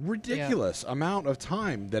 Yeah, ridiculous amount of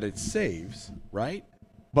time that it saves, right?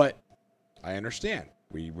 But I understand.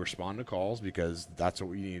 We respond to calls because that's what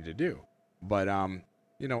we need to do. But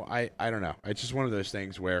you know, I don't know. It's just one of those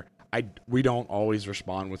things where we don't always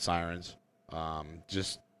respond with sirens,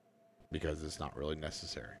 just because it's not really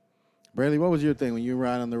necessary. Braley, what was your thing when you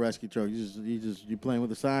ride on the rescue truck? You playing with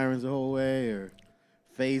the sirens the whole way, or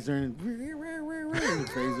phaser and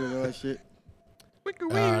phaser and all that shit?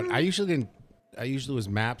 I usually was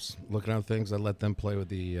maps looking at things. I let them play with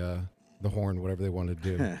the horn, whatever they wanted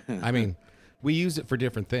to do. I mean, we use it for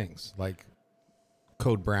different things, like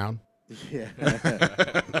Code Brown. Yeah.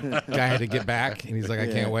 Guy had to get back, and he's like, I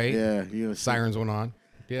can't wait. Yeah, you know, Sirens went on.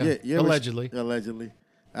 Yeah, you ever- allegedly. Allegedly.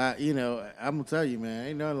 You know, I'm gonna tell you, man,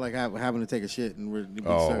 ain't nothing like having to take a shit and we're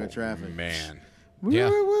stuck in traffic. Man. Yeah.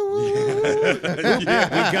 We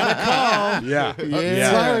got a call. Yeah.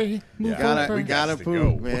 Yeah. Sorry. We gotta to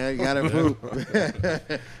poop, go. man. You gotta poop.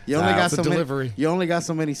 You only got It's a so many. delivery. You only got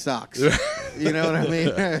so many socks. You know what I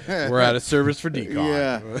mean? We're out of service for decon.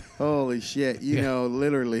 Yeah. Holy shit. You know,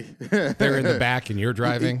 literally. They're in the back, and you're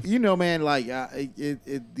driving. You know, man. Like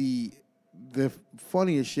the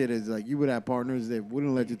funniest shit is like you would have partners that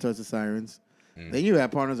wouldn't let you touch the sirens. Then you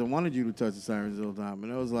had partners that wanted you to touch the sirens all the time,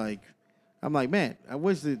 and it was like, I'm like, man, I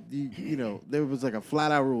wish that there was like a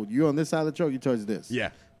flat out rule. You on this side of the truck, you touch this. Yeah.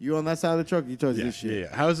 You on that side of the truck, you touch Yeah, this shit.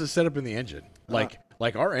 yeah. How is it set up in the engine? Like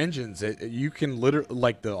our engines, you can literally,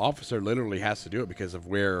 like the officer literally has to do it because of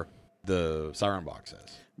where the siren box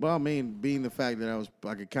is. Well, I mean, being the fact that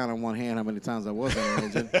I could count on one hand how many times I was on the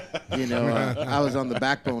engine. I was on the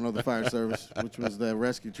backbone of the fire service, which was the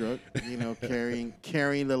rescue truck.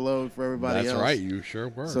 Carrying the load for everybody else. That's right, you sure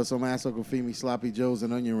were. So some asshole could feed me sloppy joes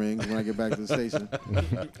and onion rings when I get back to the station.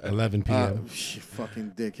 11 p.m.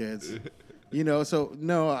 Fucking dickheads. So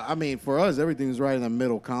no, I mean, for us, everything's right in the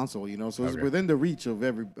middle console. So it's Okay. within the reach of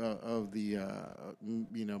every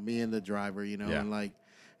me and the driver. Yeah.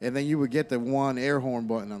 And then you would get the one air horn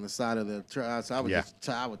button on the side of the truck. So I would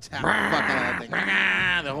I would tap the fuck out of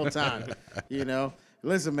that thing the whole time.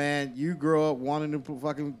 Listen, man, you grow up wanting to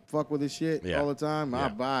fucking fuck with this shit all the time. Yeah.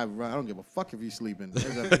 I don't give a fuck if you're sleeping.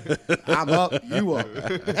 I'm up, you up,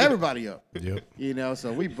 everybody up. Yep.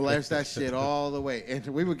 So we blast that shit all the way. And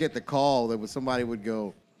we would get the call that somebody would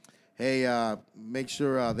go, hey, make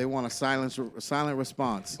sure they want a silent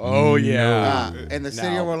response. Oh, yeah. In the city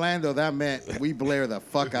of Now- Orlando, that meant we blare the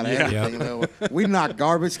fuck out of everything. We knock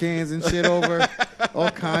garbage cans and shit over. All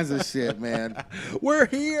kinds of shit, man. We're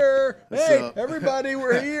here. Hey, So- everybody,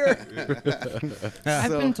 we're here. I've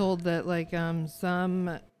been told that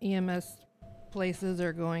some EMS places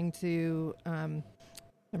are going to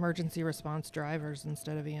emergency response drivers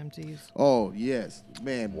instead of EMTs. Oh, yes.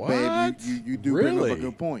 Man, What? babe, you do bring up Really? a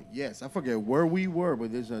good point. Yes, I forget where we were,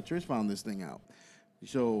 but Trish found this thing out.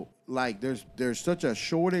 So, there's such a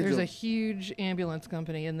shortage There's of... a huge ambulance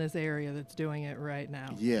company in this area that's doing it right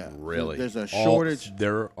now. Yeah. Really? There's a shortage.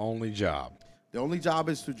 Their only job. The only job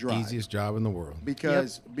is to drive. Easiest job in the world.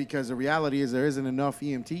 Because the reality is there isn't enough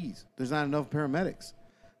EMTs. There's not enough paramedics.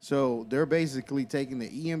 So they're basically taking the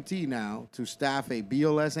EMT now to staff a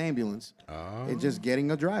BLS ambulance and just getting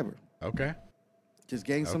a driver. Okay. Just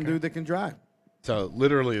getting some Okay. dude that can drive So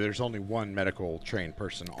literally, there's only one medical trained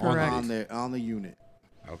person Correct. on the unit.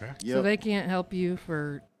 Okay. Yep. So they can't help you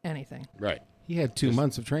for anything. Right. He had 2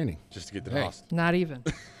 months of training. Just to get the Hey. cost. Not even.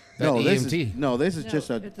 That this EMT. is just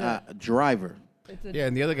it's a driver. It's a, Yeah,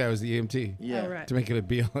 and the other guy was the EMT Yeah. Oh, right. to make it a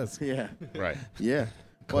BLS. Yeah. Right. Yeah.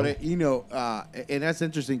 But and that's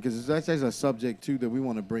interesting because that's actually a subject too that we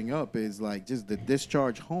want to bring up is like just the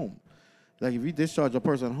discharge home. Like if you discharge a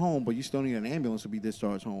person home, but you still need an ambulance to be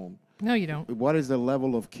discharged home, No, you don't. what is the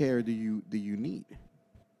level of care do you need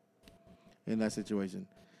in that situation?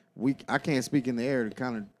 I can't speak in the air to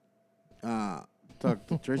kind of talk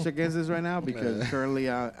to Trish against this right now because currently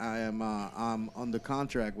I'm under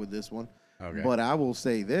contract with this one. Okay. But I will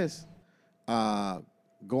say this: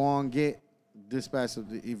 go on, get dispatch.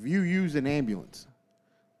 If you use an ambulance,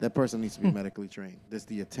 that person needs to be medically trained. That's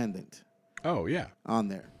the attendant Oh, yeah. on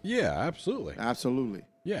there. Yeah, absolutely. Absolutely,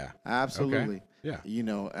 Yeah. absolutely. Yeah.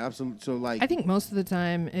 Absolutely. So I think most of the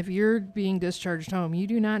time, if you're being discharged home, you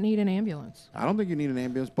do not need an ambulance. I don't think you need an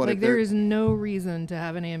ambulance, but Like if there is no reason to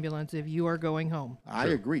have an ambulance if you are going home. I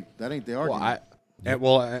agree. That ain't the Well,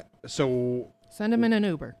 argument. so, Send them in an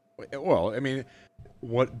Uber. well, I mean,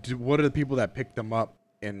 what are the people that pick them up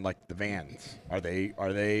in like the vans? Are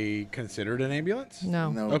they considered an ambulance?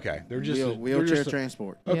 No. No. Okay, they're just wheelchair they're just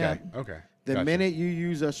transport. Okay. Yeah. Okay. The Gotcha. minute you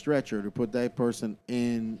use a stretcher to put that person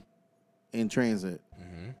in transit,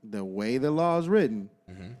 the way the law is written,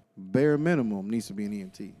 bare minimum needs to be an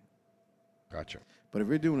EMT. Gotcha. But if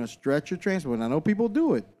you're doing a stretcher transport, and I know people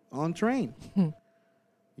do it on train,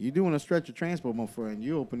 you're doing a stretcher transport, my friend,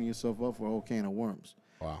 you're opening yourself up for a whole can of worms.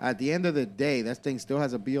 Wow. At the end of the day, that thing still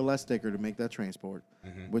has a BLS sticker to make that transport,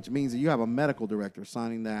 which means that you have a medical director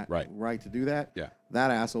signing that Right. to do that. Yeah. That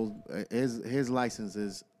asshole, his license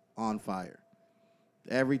is on fire.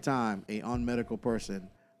 Every time a unmedical person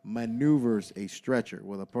maneuvers a stretcher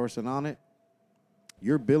with a person on it,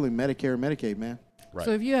 you're billing Medicare and Medicaid, man. Right.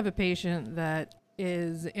 So if you have a patient that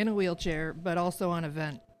is in a wheelchair but also on a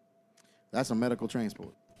vent, That's a medical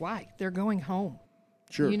transport. why? They're going home.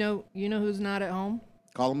 Sure. You know who's not at home?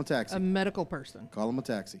 Call them a taxi. A medical person. Call them a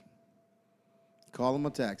taxi. Call them a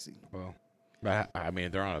taxi. Well, but I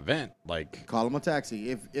mean, they're on a vent. Like, Call them a taxi.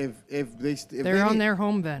 If They're on their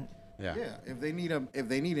home vent. yeah. Yeah, if they need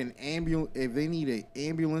an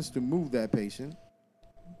ambulance to move that patient,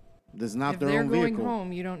 that's not If their they're own going vehicle.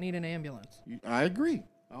 home, you don't need an ambulance. I agree,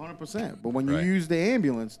 100%. But when you Right. use the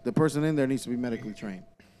ambulance, the person in there needs to be medically trained.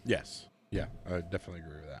 Yes. Yeah, I definitely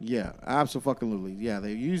agree with that. Yeah, absolutely. Yeah,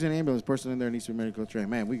 they use an ambulance. Person in there needs to be medically trained.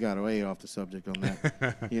 Man, we got way off the subject on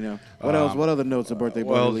that. What else? What other notes of birthday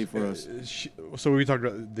boy leave for us? So we talked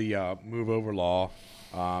about the move over law.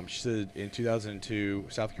 She said in 2002,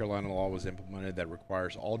 South Carolina law was implemented that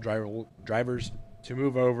requires all drivers to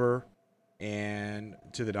move over and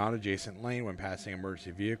to the non-adjacent lane when passing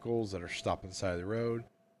emergency vehicles that are stopped on the side of the road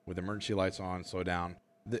with emergency lights on, slow down.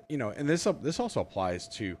 And this also applies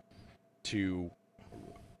to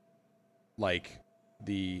like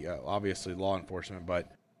the obviously law enforcement,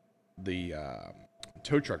 but the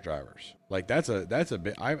tow truck drivers. Like that's a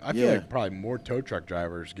bit. I feel like probably more tow truck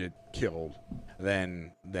drivers get killed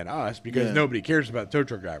than us because nobody cares about the tow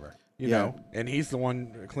truck driver. You know, and he's the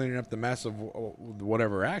one cleaning up the mess of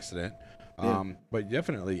whatever accident. But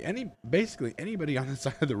definitely basically anybody on the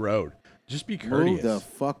side of the road, just be courteous. Move the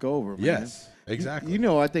fuck over, man. Yes, exactly.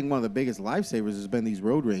 I think one of the biggest lifesavers has been these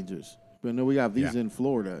road rangers. But we got these in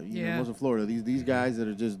Florida. Most of Florida. These guys that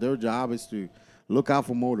are just, their job is to look out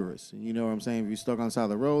for motorists. You know what I'm saying? If you're stuck on the side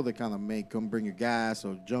of the road, they kind of come bring your gas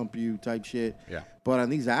or jump you type shit. Yeah. But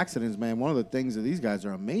on these accidents, man, one of the things that these guys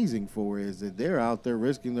are amazing for is that they're out there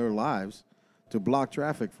risking their lives to block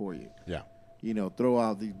traffic for you. Yeah. Throw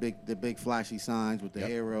out the big flashy signs with the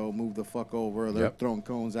arrow, move the fuck over. They're throwing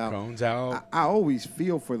cones out. I always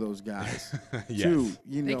feel for those guys too.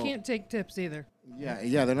 They can't take tips either.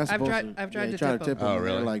 Yeah, they're not supposed to. I've tried to tip them. Oh,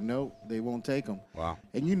 really? They're like, no, they won't take them. Wow.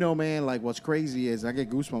 And man, like what's crazy is, I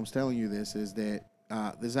get goosebumps telling you this, is that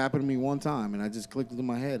this happened to me one time, and I just clicked into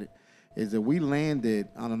my head, is that we landed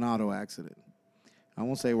on an auto accident. I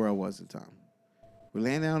won't say where I was at the time. We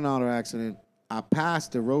landed on an auto accident. I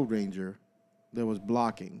passed the road ranger that was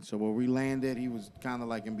blocking. So where we landed, he was kind of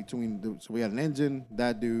like in between. So we had an engine,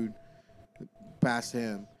 that dude, past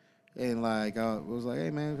him. And like, I was like,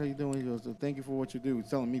 hey, man, how you doing? He goes, thank you for what you do. He's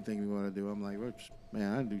telling me thank you for what I do. I'm like,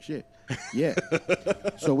 man, I didn't do shit. Yeah.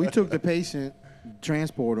 So we took the patient,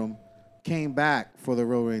 transport him, came back for the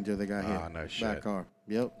road ranger that got hit. Oh, no shit. Back car.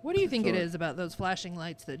 Yep. What do you think it is about those flashing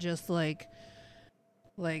lights that just like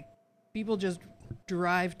people just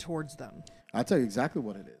drive towards them? I'll tell you exactly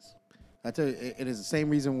what it is. I tell you, it is the same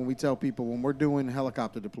reason when we tell people when we're doing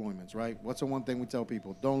helicopter deployments, right? What's the one thing we tell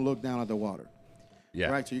people? Don't look down at the water. Yeah.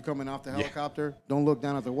 Right. So you're coming off the helicopter. Don't look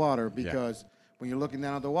down at the water because when you're looking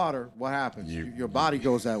down at the water, what happens? Your body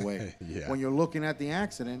goes that way. When you're looking at the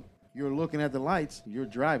accident, you're looking at the lights. You're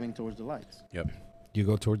driving towards the lights. Yep. You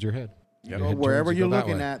go towards your head. You go wherever you're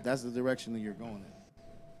looking at, that's the direction that you're going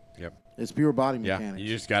in. Yep. It's pure body mechanics. You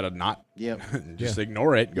just gotta not. Yep. Just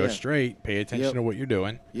ignore it. Go straight. Pay attention to what you're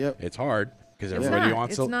doing. Yep. It's hard because everybody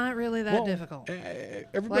wants to. It's not really that difficult.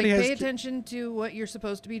 Everybody has pay attention to what you're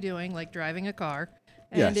supposed to be doing, like driving a car.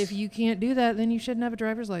 And Yes. if you can't do that, then you shouldn't have a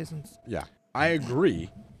driver's license. Yeah, I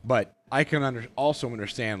agree, but I can also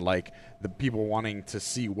understand like the people wanting to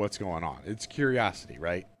see what's going on. It's curiosity,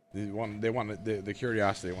 right? They want the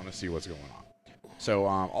curiosity. They want to see what's going on. So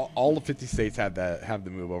all the 50 states have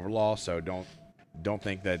the move over law. So don't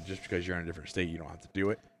think that just because you're in a different state you don't have to do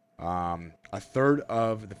it. A third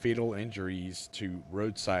of the fatal injuries to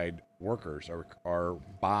roadside workers are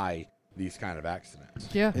by these kind of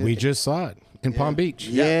accidents. Yeah. We just saw it in Palm Beach.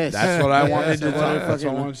 Yes. That's what I wanted to That's talk. That's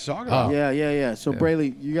what I wanted to talk about. Yeah. So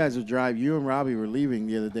Brayley, you guys are driving. You and Robbie were leaving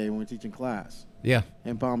the other day when we were teaching class Yeah.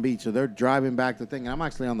 in Palm Beach. So they're driving back the thing. And I'm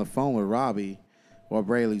actually on the phone with Robbie while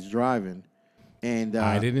Brayley's driving. And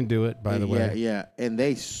I didn't do it, by the way. Yeah. And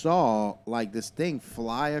they saw like this thing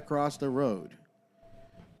fly across the road.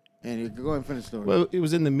 And you go ahead and finish the story. Well, it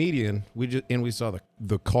was in the median. We saw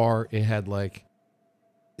the car. It had like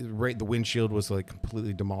the windshield was like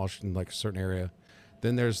completely demolished in like a certain area.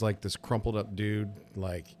 Then there's like this crumpled up dude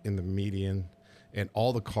like in the median, and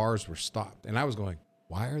all the cars were stopped. And I was going,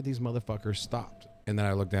 why are these motherfuckers stopped? And then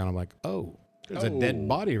I looked down. I'm like, oh, there's a dead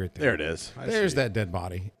body right there. There it is. There's that dead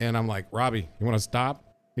body. And I'm like, Robbie, you want to stop?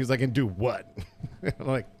 He's like, and do what? I'm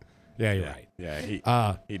like, yeah, you're right.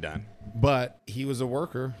 Yeah, he done. But he was a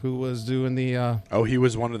worker who was doing the. He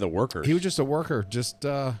was one of the workers. He was just a worker, just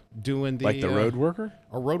doing the. Like the road worker?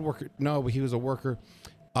 A road worker. No, but he was a worker,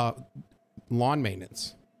 lawn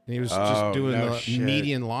maintenance. And he was just doing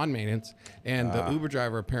median lawn maintenance. And the Uber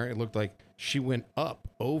driver apparently looked like she went up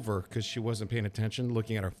over because she wasn't paying attention,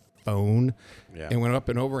 looking at her phone, and went up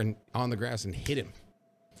and over and on the grass and hit him.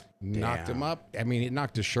 Knocked him up. I mean, it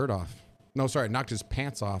knocked his shirt off. No, sorry, knocked his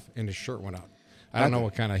pants off and his shirt went out. I don't know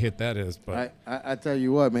what kind of hit that is, but I tell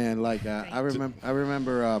you what, man. Like I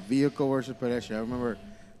remember vehicle versus pedestrian. I remember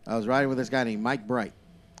I was riding with this guy named Mike Bright.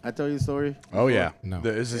 I tell you the story. Oh yeah, No.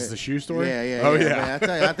 Is this the shoe story? Yeah. Oh Man. I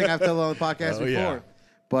tell you, I think I've told it on the podcast before. Yeah.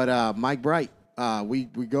 But Mike Bright, we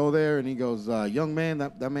go there, and he goes, young man,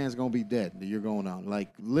 that man's going to be dead that you're going on. Like,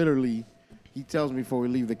 literally, he tells me before we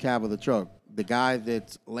leave the cab of the truck, the guy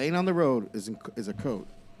that's laying on the road is a code.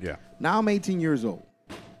 Yeah. Now I'm 18 years old.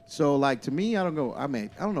 So, like, to me, I don't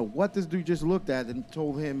know what this dude just looked at and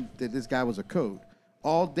told him that this guy was a code.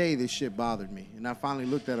 All day, this shit bothered me. And I finally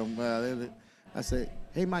looked at him. I said,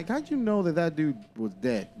 hey, Mike, how'd you know that dude was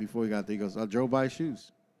dead before he got there? He goes, I drove by his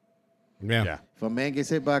shoes. Yeah. If a man gets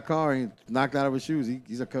hit by a car and knocked out of his shoes,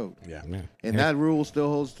 he's a code. Yeah. And that rule still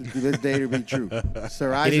holds to this day to be true.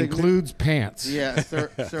 Sir It Isaac includes pants. Yeah, Sir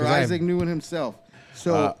Isaac knew it himself.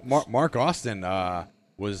 So Mark Austin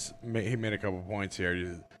he made a couple points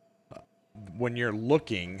here. When you're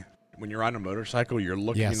on a motorcycle, you're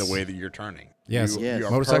looking Yes. the way that you're turning. Yes. Yes. You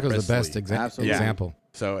are Motorcycle is the best purposely- Absolutely. example.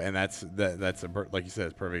 So, and that's like you said,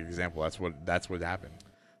 it's a perfect example. That's what happened.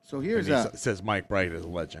 so And here's he says Mike Bright is a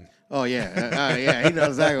legend. Oh yeah, yeah, he knows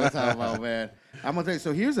exactly what I'm talking about, man. I'm gonna tell you.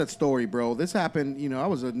 So here's that story, bro. This happened. I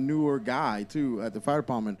was a newer guy too at the fire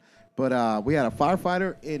department, but we had a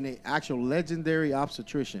firefighter and an actual legendary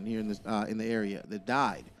obstetrician here in the area that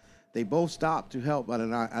died. They both stopped to help at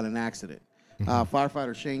an accident.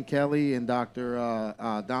 Firefighter Shane Kelly and Dr.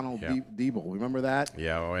 Donald Yeah. Diebel. Remember that?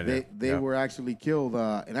 Yeah, oh, I They know. Yeah. were actually killed,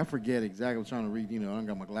 and I forget exactly. I'm trying to read. I don't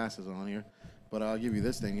got my glasses on here, but I'll give you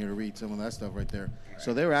this thing here to read some of that stuff right there.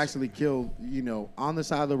 So they were actually killed, on the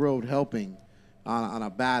side of the road helping on a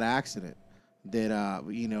bad accident. That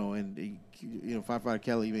and Firefighter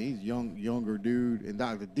Kelly, he's younger dude, and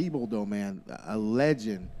Dr. Diebel though, man, a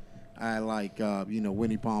legend. I like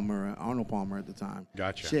Winnie Palmer, Arnold Palmer at the time.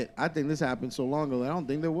 Gotcha. Shit, I think this happened so long ago. I don't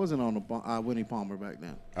think there was an Winnie Palmer back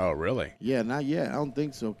then. Oh, really? Yeah, not yet. I don't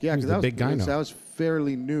think so. Yeah, Who's because the big guy now? I was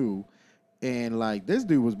fairly new, and like this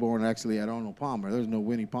dude was born actually at Arnold Palmer. There was no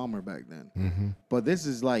Winnie Palmer back then. Mm-hmm. But this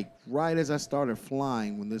is like right as I started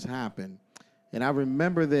flying when this happened, and I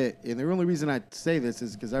remember that. And the only reason I say this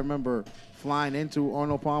is because I remember flying into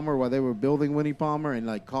Arnold Palmer while they were building Winnie Palmer and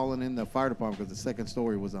like calling in the fire department because the second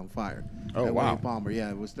story was on fire. Oh, at wow. Winnie Palmer, yeah,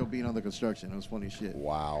 it was still being under construction. It was funny shit.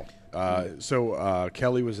 Wow. So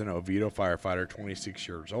Kelly was an Oviedo firefighter, 26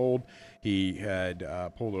 years old. He had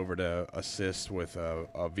pulled over to assist with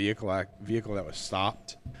a vehicle that was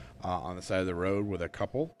stopped on the side of the road with a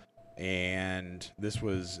couple, and this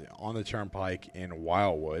was on the turnpike in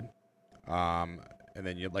Wildwood. And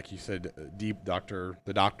then, like you said, the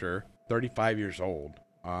doctor, 35 years old.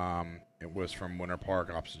 It was from Winter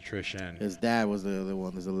Park Obstetrician. His dad was the other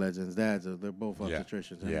one. There's a legend. His dad's they're both Yeah.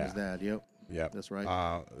 obstetricians. Him Yeah. and his dad. Yep. Yep. That's right.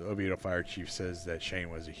 Oviedo Fire Chief says that Shane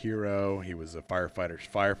was a hero. He was a firefighter's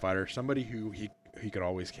firefighter, somebody who he could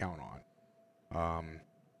always count on.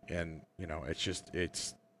 And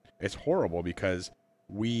it's horrible because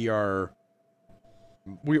we're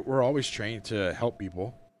always trained to help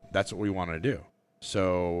people. That's what we want to do.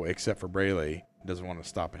 So except for Braley, doesn't want to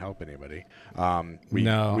stop and help anybody. I'll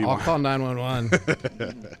call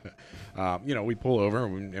 911. We pull over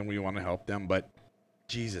and we want to help them, but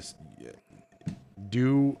Jesus,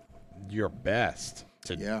 do your best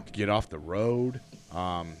to get off the road.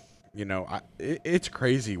 It's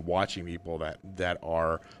crazy watching people that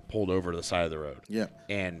are pulled over to the side of the road. Yeah.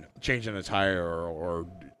 And changing a tire or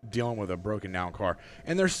dealing with a broken down car,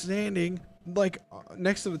 and they're standing like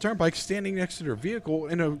next to the turnpike, standing next to their vehicle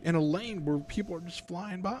in a lane where people are just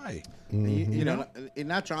flying by. You know, and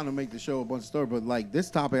not trying to make the show a bunch of stories, but like this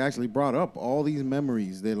topic actually brought up all these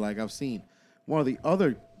memories that like I've seen. One of the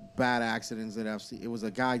other bad accidents that I've seen, it was a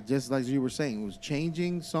guy just like you were saying, was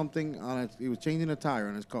changing something he was changing a tire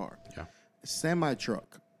on his car. Yeah. Semi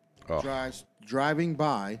truck Oh. driving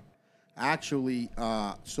by, actually.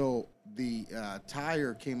 So the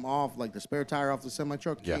tire came off, like the spare tire off the semi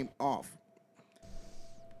truck came off.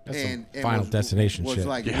 That's and some Final Destination was shit.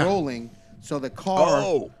 like Yeah. rolling. So the car,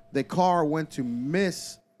 Oh. the car went to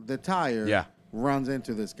miss the tire. Yeah. Runs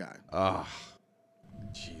into this guy,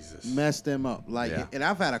 Jesus. messed him up. Like, Yeah. and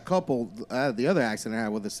I've had a couple. The other accident I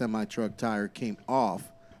had with the semi truck tire came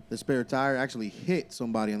off. The spare tire actually hit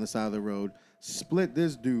somebody on the side of the road, split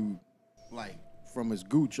this dude, like from his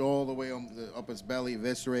gooch all the way up his belly,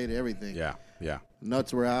 eviscerated everything. Yeah. Yeah.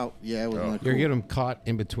 Nuts were out. Yeah, it was not You're cool. getting them caught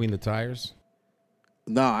in between the tires.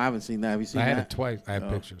 No, I haven't seen that. Have you seen I that? had it twice. I have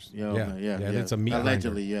pictures. Yeah. That's a meat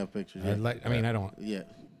Allegedly, grinder. yeah, pictures. I Yeah. I don't. Yeah.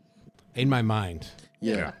 In my mind.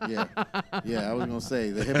 Yeah. I was gonna say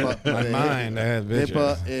the HIPAA. My mind. I have pictures.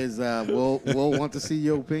 HIPAA is we'll want to see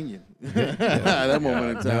your opinion. At that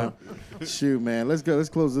moment in time. Shoot, man. Let's go. Let's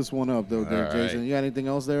close this one up though, there, All Jason. right. You got anything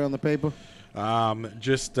else there on the paper?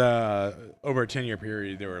 Just over a 10-year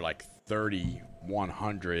period, there were like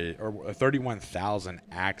 3,100 or 31,000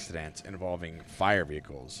 accidents involving fire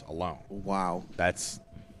vehicles alone. Wow. That's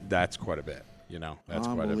quite a bit. You know, that's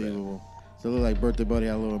quite a bit. Unbelievable. So it looked like Birthday Buddy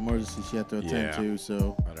had a little emergency she had to attend Yeah. to.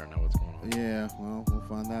 So I don't know what's going on. yeah, well, we'll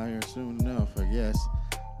find out here soon enough, I guess.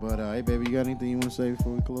 But hey, baby, you got anything you want to say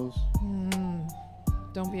before we close?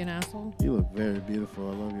 Don't be an asshole. You look very beautiful.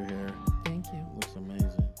 I love your hair. Thank you. Looks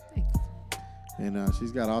amazing. Thanks. And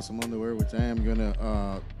she's got awesome underwear, which I am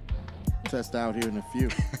gonna test out here in a few.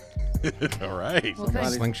 All right. Okay.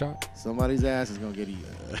 Slingshot. Somebody's ass is gonna get eaten.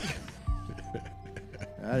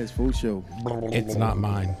 That is full show. It's not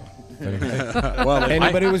mine. Well,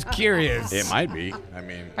 Anybody was curious. it might be. I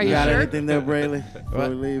mean, Are You you got sure? anything there, Brayley? Before What?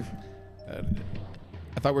 we leave?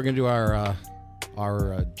 I thought we were gonna do our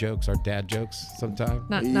jokes, our dad jokes sometime.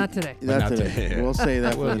 Not today. Not Not today. today. We'll say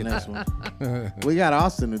that for We'll the get next one. We got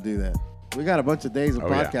Austin to do that. We got a bunch of days of Oh,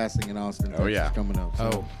 yeah. podcasting in Austin, Oh, Texas yeah. coming up. So,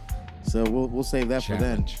 Oh, so we'll save that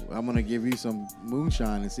Challenge. for then. I'm gonna give you some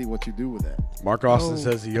moonshine and see what you do with that. Mark Austin Oh,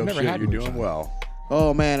 says he I've hopes never you're had doing moonshine. well.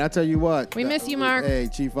 Oh man, I tell you what. We miss you, Mark. Hey,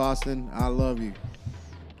 Chief Austin, I love you.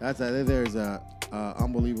 There's a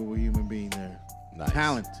unbelievable human being there. Nice.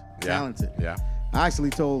 Talented. Yeah. I actually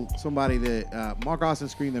told somebody that Mark Austin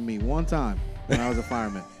screamed at me one time when I was a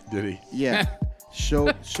fireman. Did he? Yeah,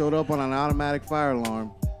 showed up on an automatic fire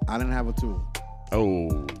alarm. I didn't have a tool,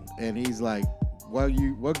 Oh. and he's like,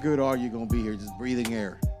 "What good are you gonna be here just breathing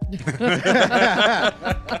air?"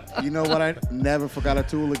 You know what? I never forgot a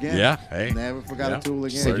tool again. Yeah. Hey. Never forgot Yeah. a tool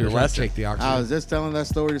again. so Learned you're your gonna lesson. take the I oxygen. was just telling that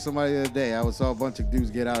story to somebody the other day. I saw a bunch of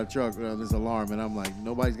dudes get out of the truck on this alarm, and I'm like,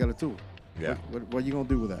 nobody's got a tool. Yeah. What are you gonna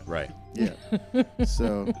do with that? Right. Yeah.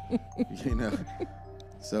 So,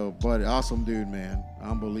 but awesome dude, man.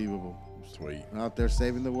 Unbelievable. Sweet. Out there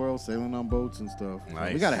saving the world, sailing on boats and stuff. So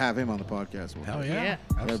Nice. we got to have him on the podcast. one Hell day. yeah. Yeah.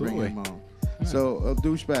 Gotta bring Absolutely. him on. So,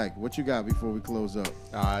 douchebag, what you got before we close up?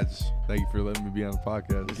 Thank you for letting me be on the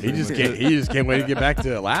podcast. He just can't wait to get back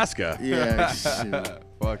to Alaska. Yeah. shoot.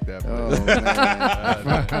 Fuck that. Oh, place.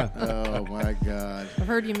 man. Oh, my God. I've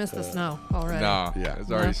heard you missed the snow already. Nah, Yeah.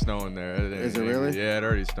 it's already snowing there. Is it really? Yeah, it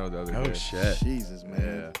already snowed the other Oh day. shit. Jesus, man.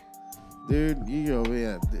 Yeah. Dude, you over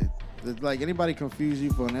here. Like, anybody confuse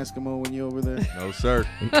you for an Eskimo when you over there? No, sir.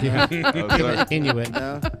 Yeah. No, sir. Inuit.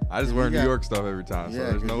 No? I just wear You New got- York stuff every time, so Yeah,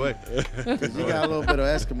 there's no way. Because you got a little bit of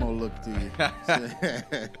Eskimo look to you.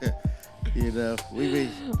 You know,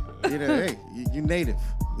 hey, you native.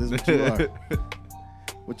 This is what you are.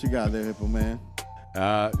 What you got there, Hippo Man?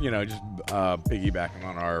 Just piggybacking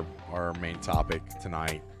on our main topic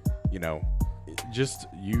tonight, just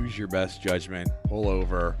use your best judgment, pull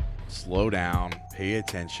over, slow down, pay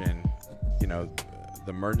attention. The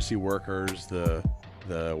emergency workers, the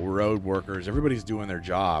road workers, everybody's doing their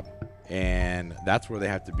job, and that's where they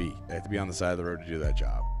have to be. They have to be on the side of the road to do that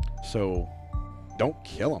job. So don't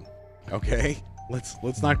kill them, okay?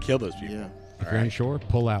 Let's not kill those people. Yeah. If you're unsure,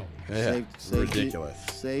 pull out. Yeah, Safety, ridiculous.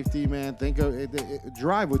 Safety, man. Think of it,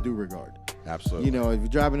 drive with due regard. Absolutely. If you're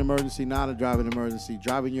driving an emergency, not a driving emergency,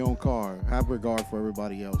 driving your own car, have regard for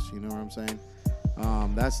everybody else. You know what I'm saying?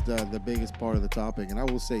 That's the biggest part of the topic. And I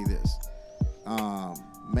will say this.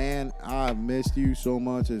 Man, I've missed you so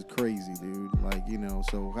much. It's crazy, dude.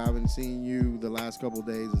 So having seen you the last couple of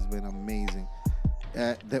days has been amazing.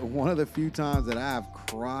 That one of the few times that I've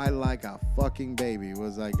cried like a fucking baby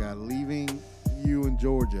was leaving you in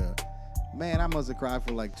Georgia. Man, I must have cried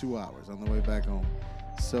for like 2 hours on the way back home.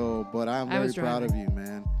 So, but I'm I very was proud of driving. you,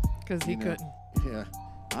 man. Because he You know. couldn't. Yeah,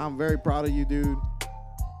 I'm very proud of you, dude.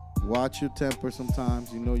 Watch your temper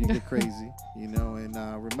sometimes. You get crazy. And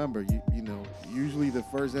remember, usually the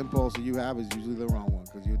first impulse that you have is usually the wrong one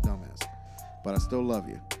because you're a dumbass. But I still love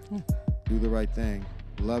you. Do the right thing.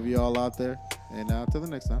 Love you all out there. And until the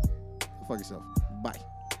next time, go fuck yourself. Bye.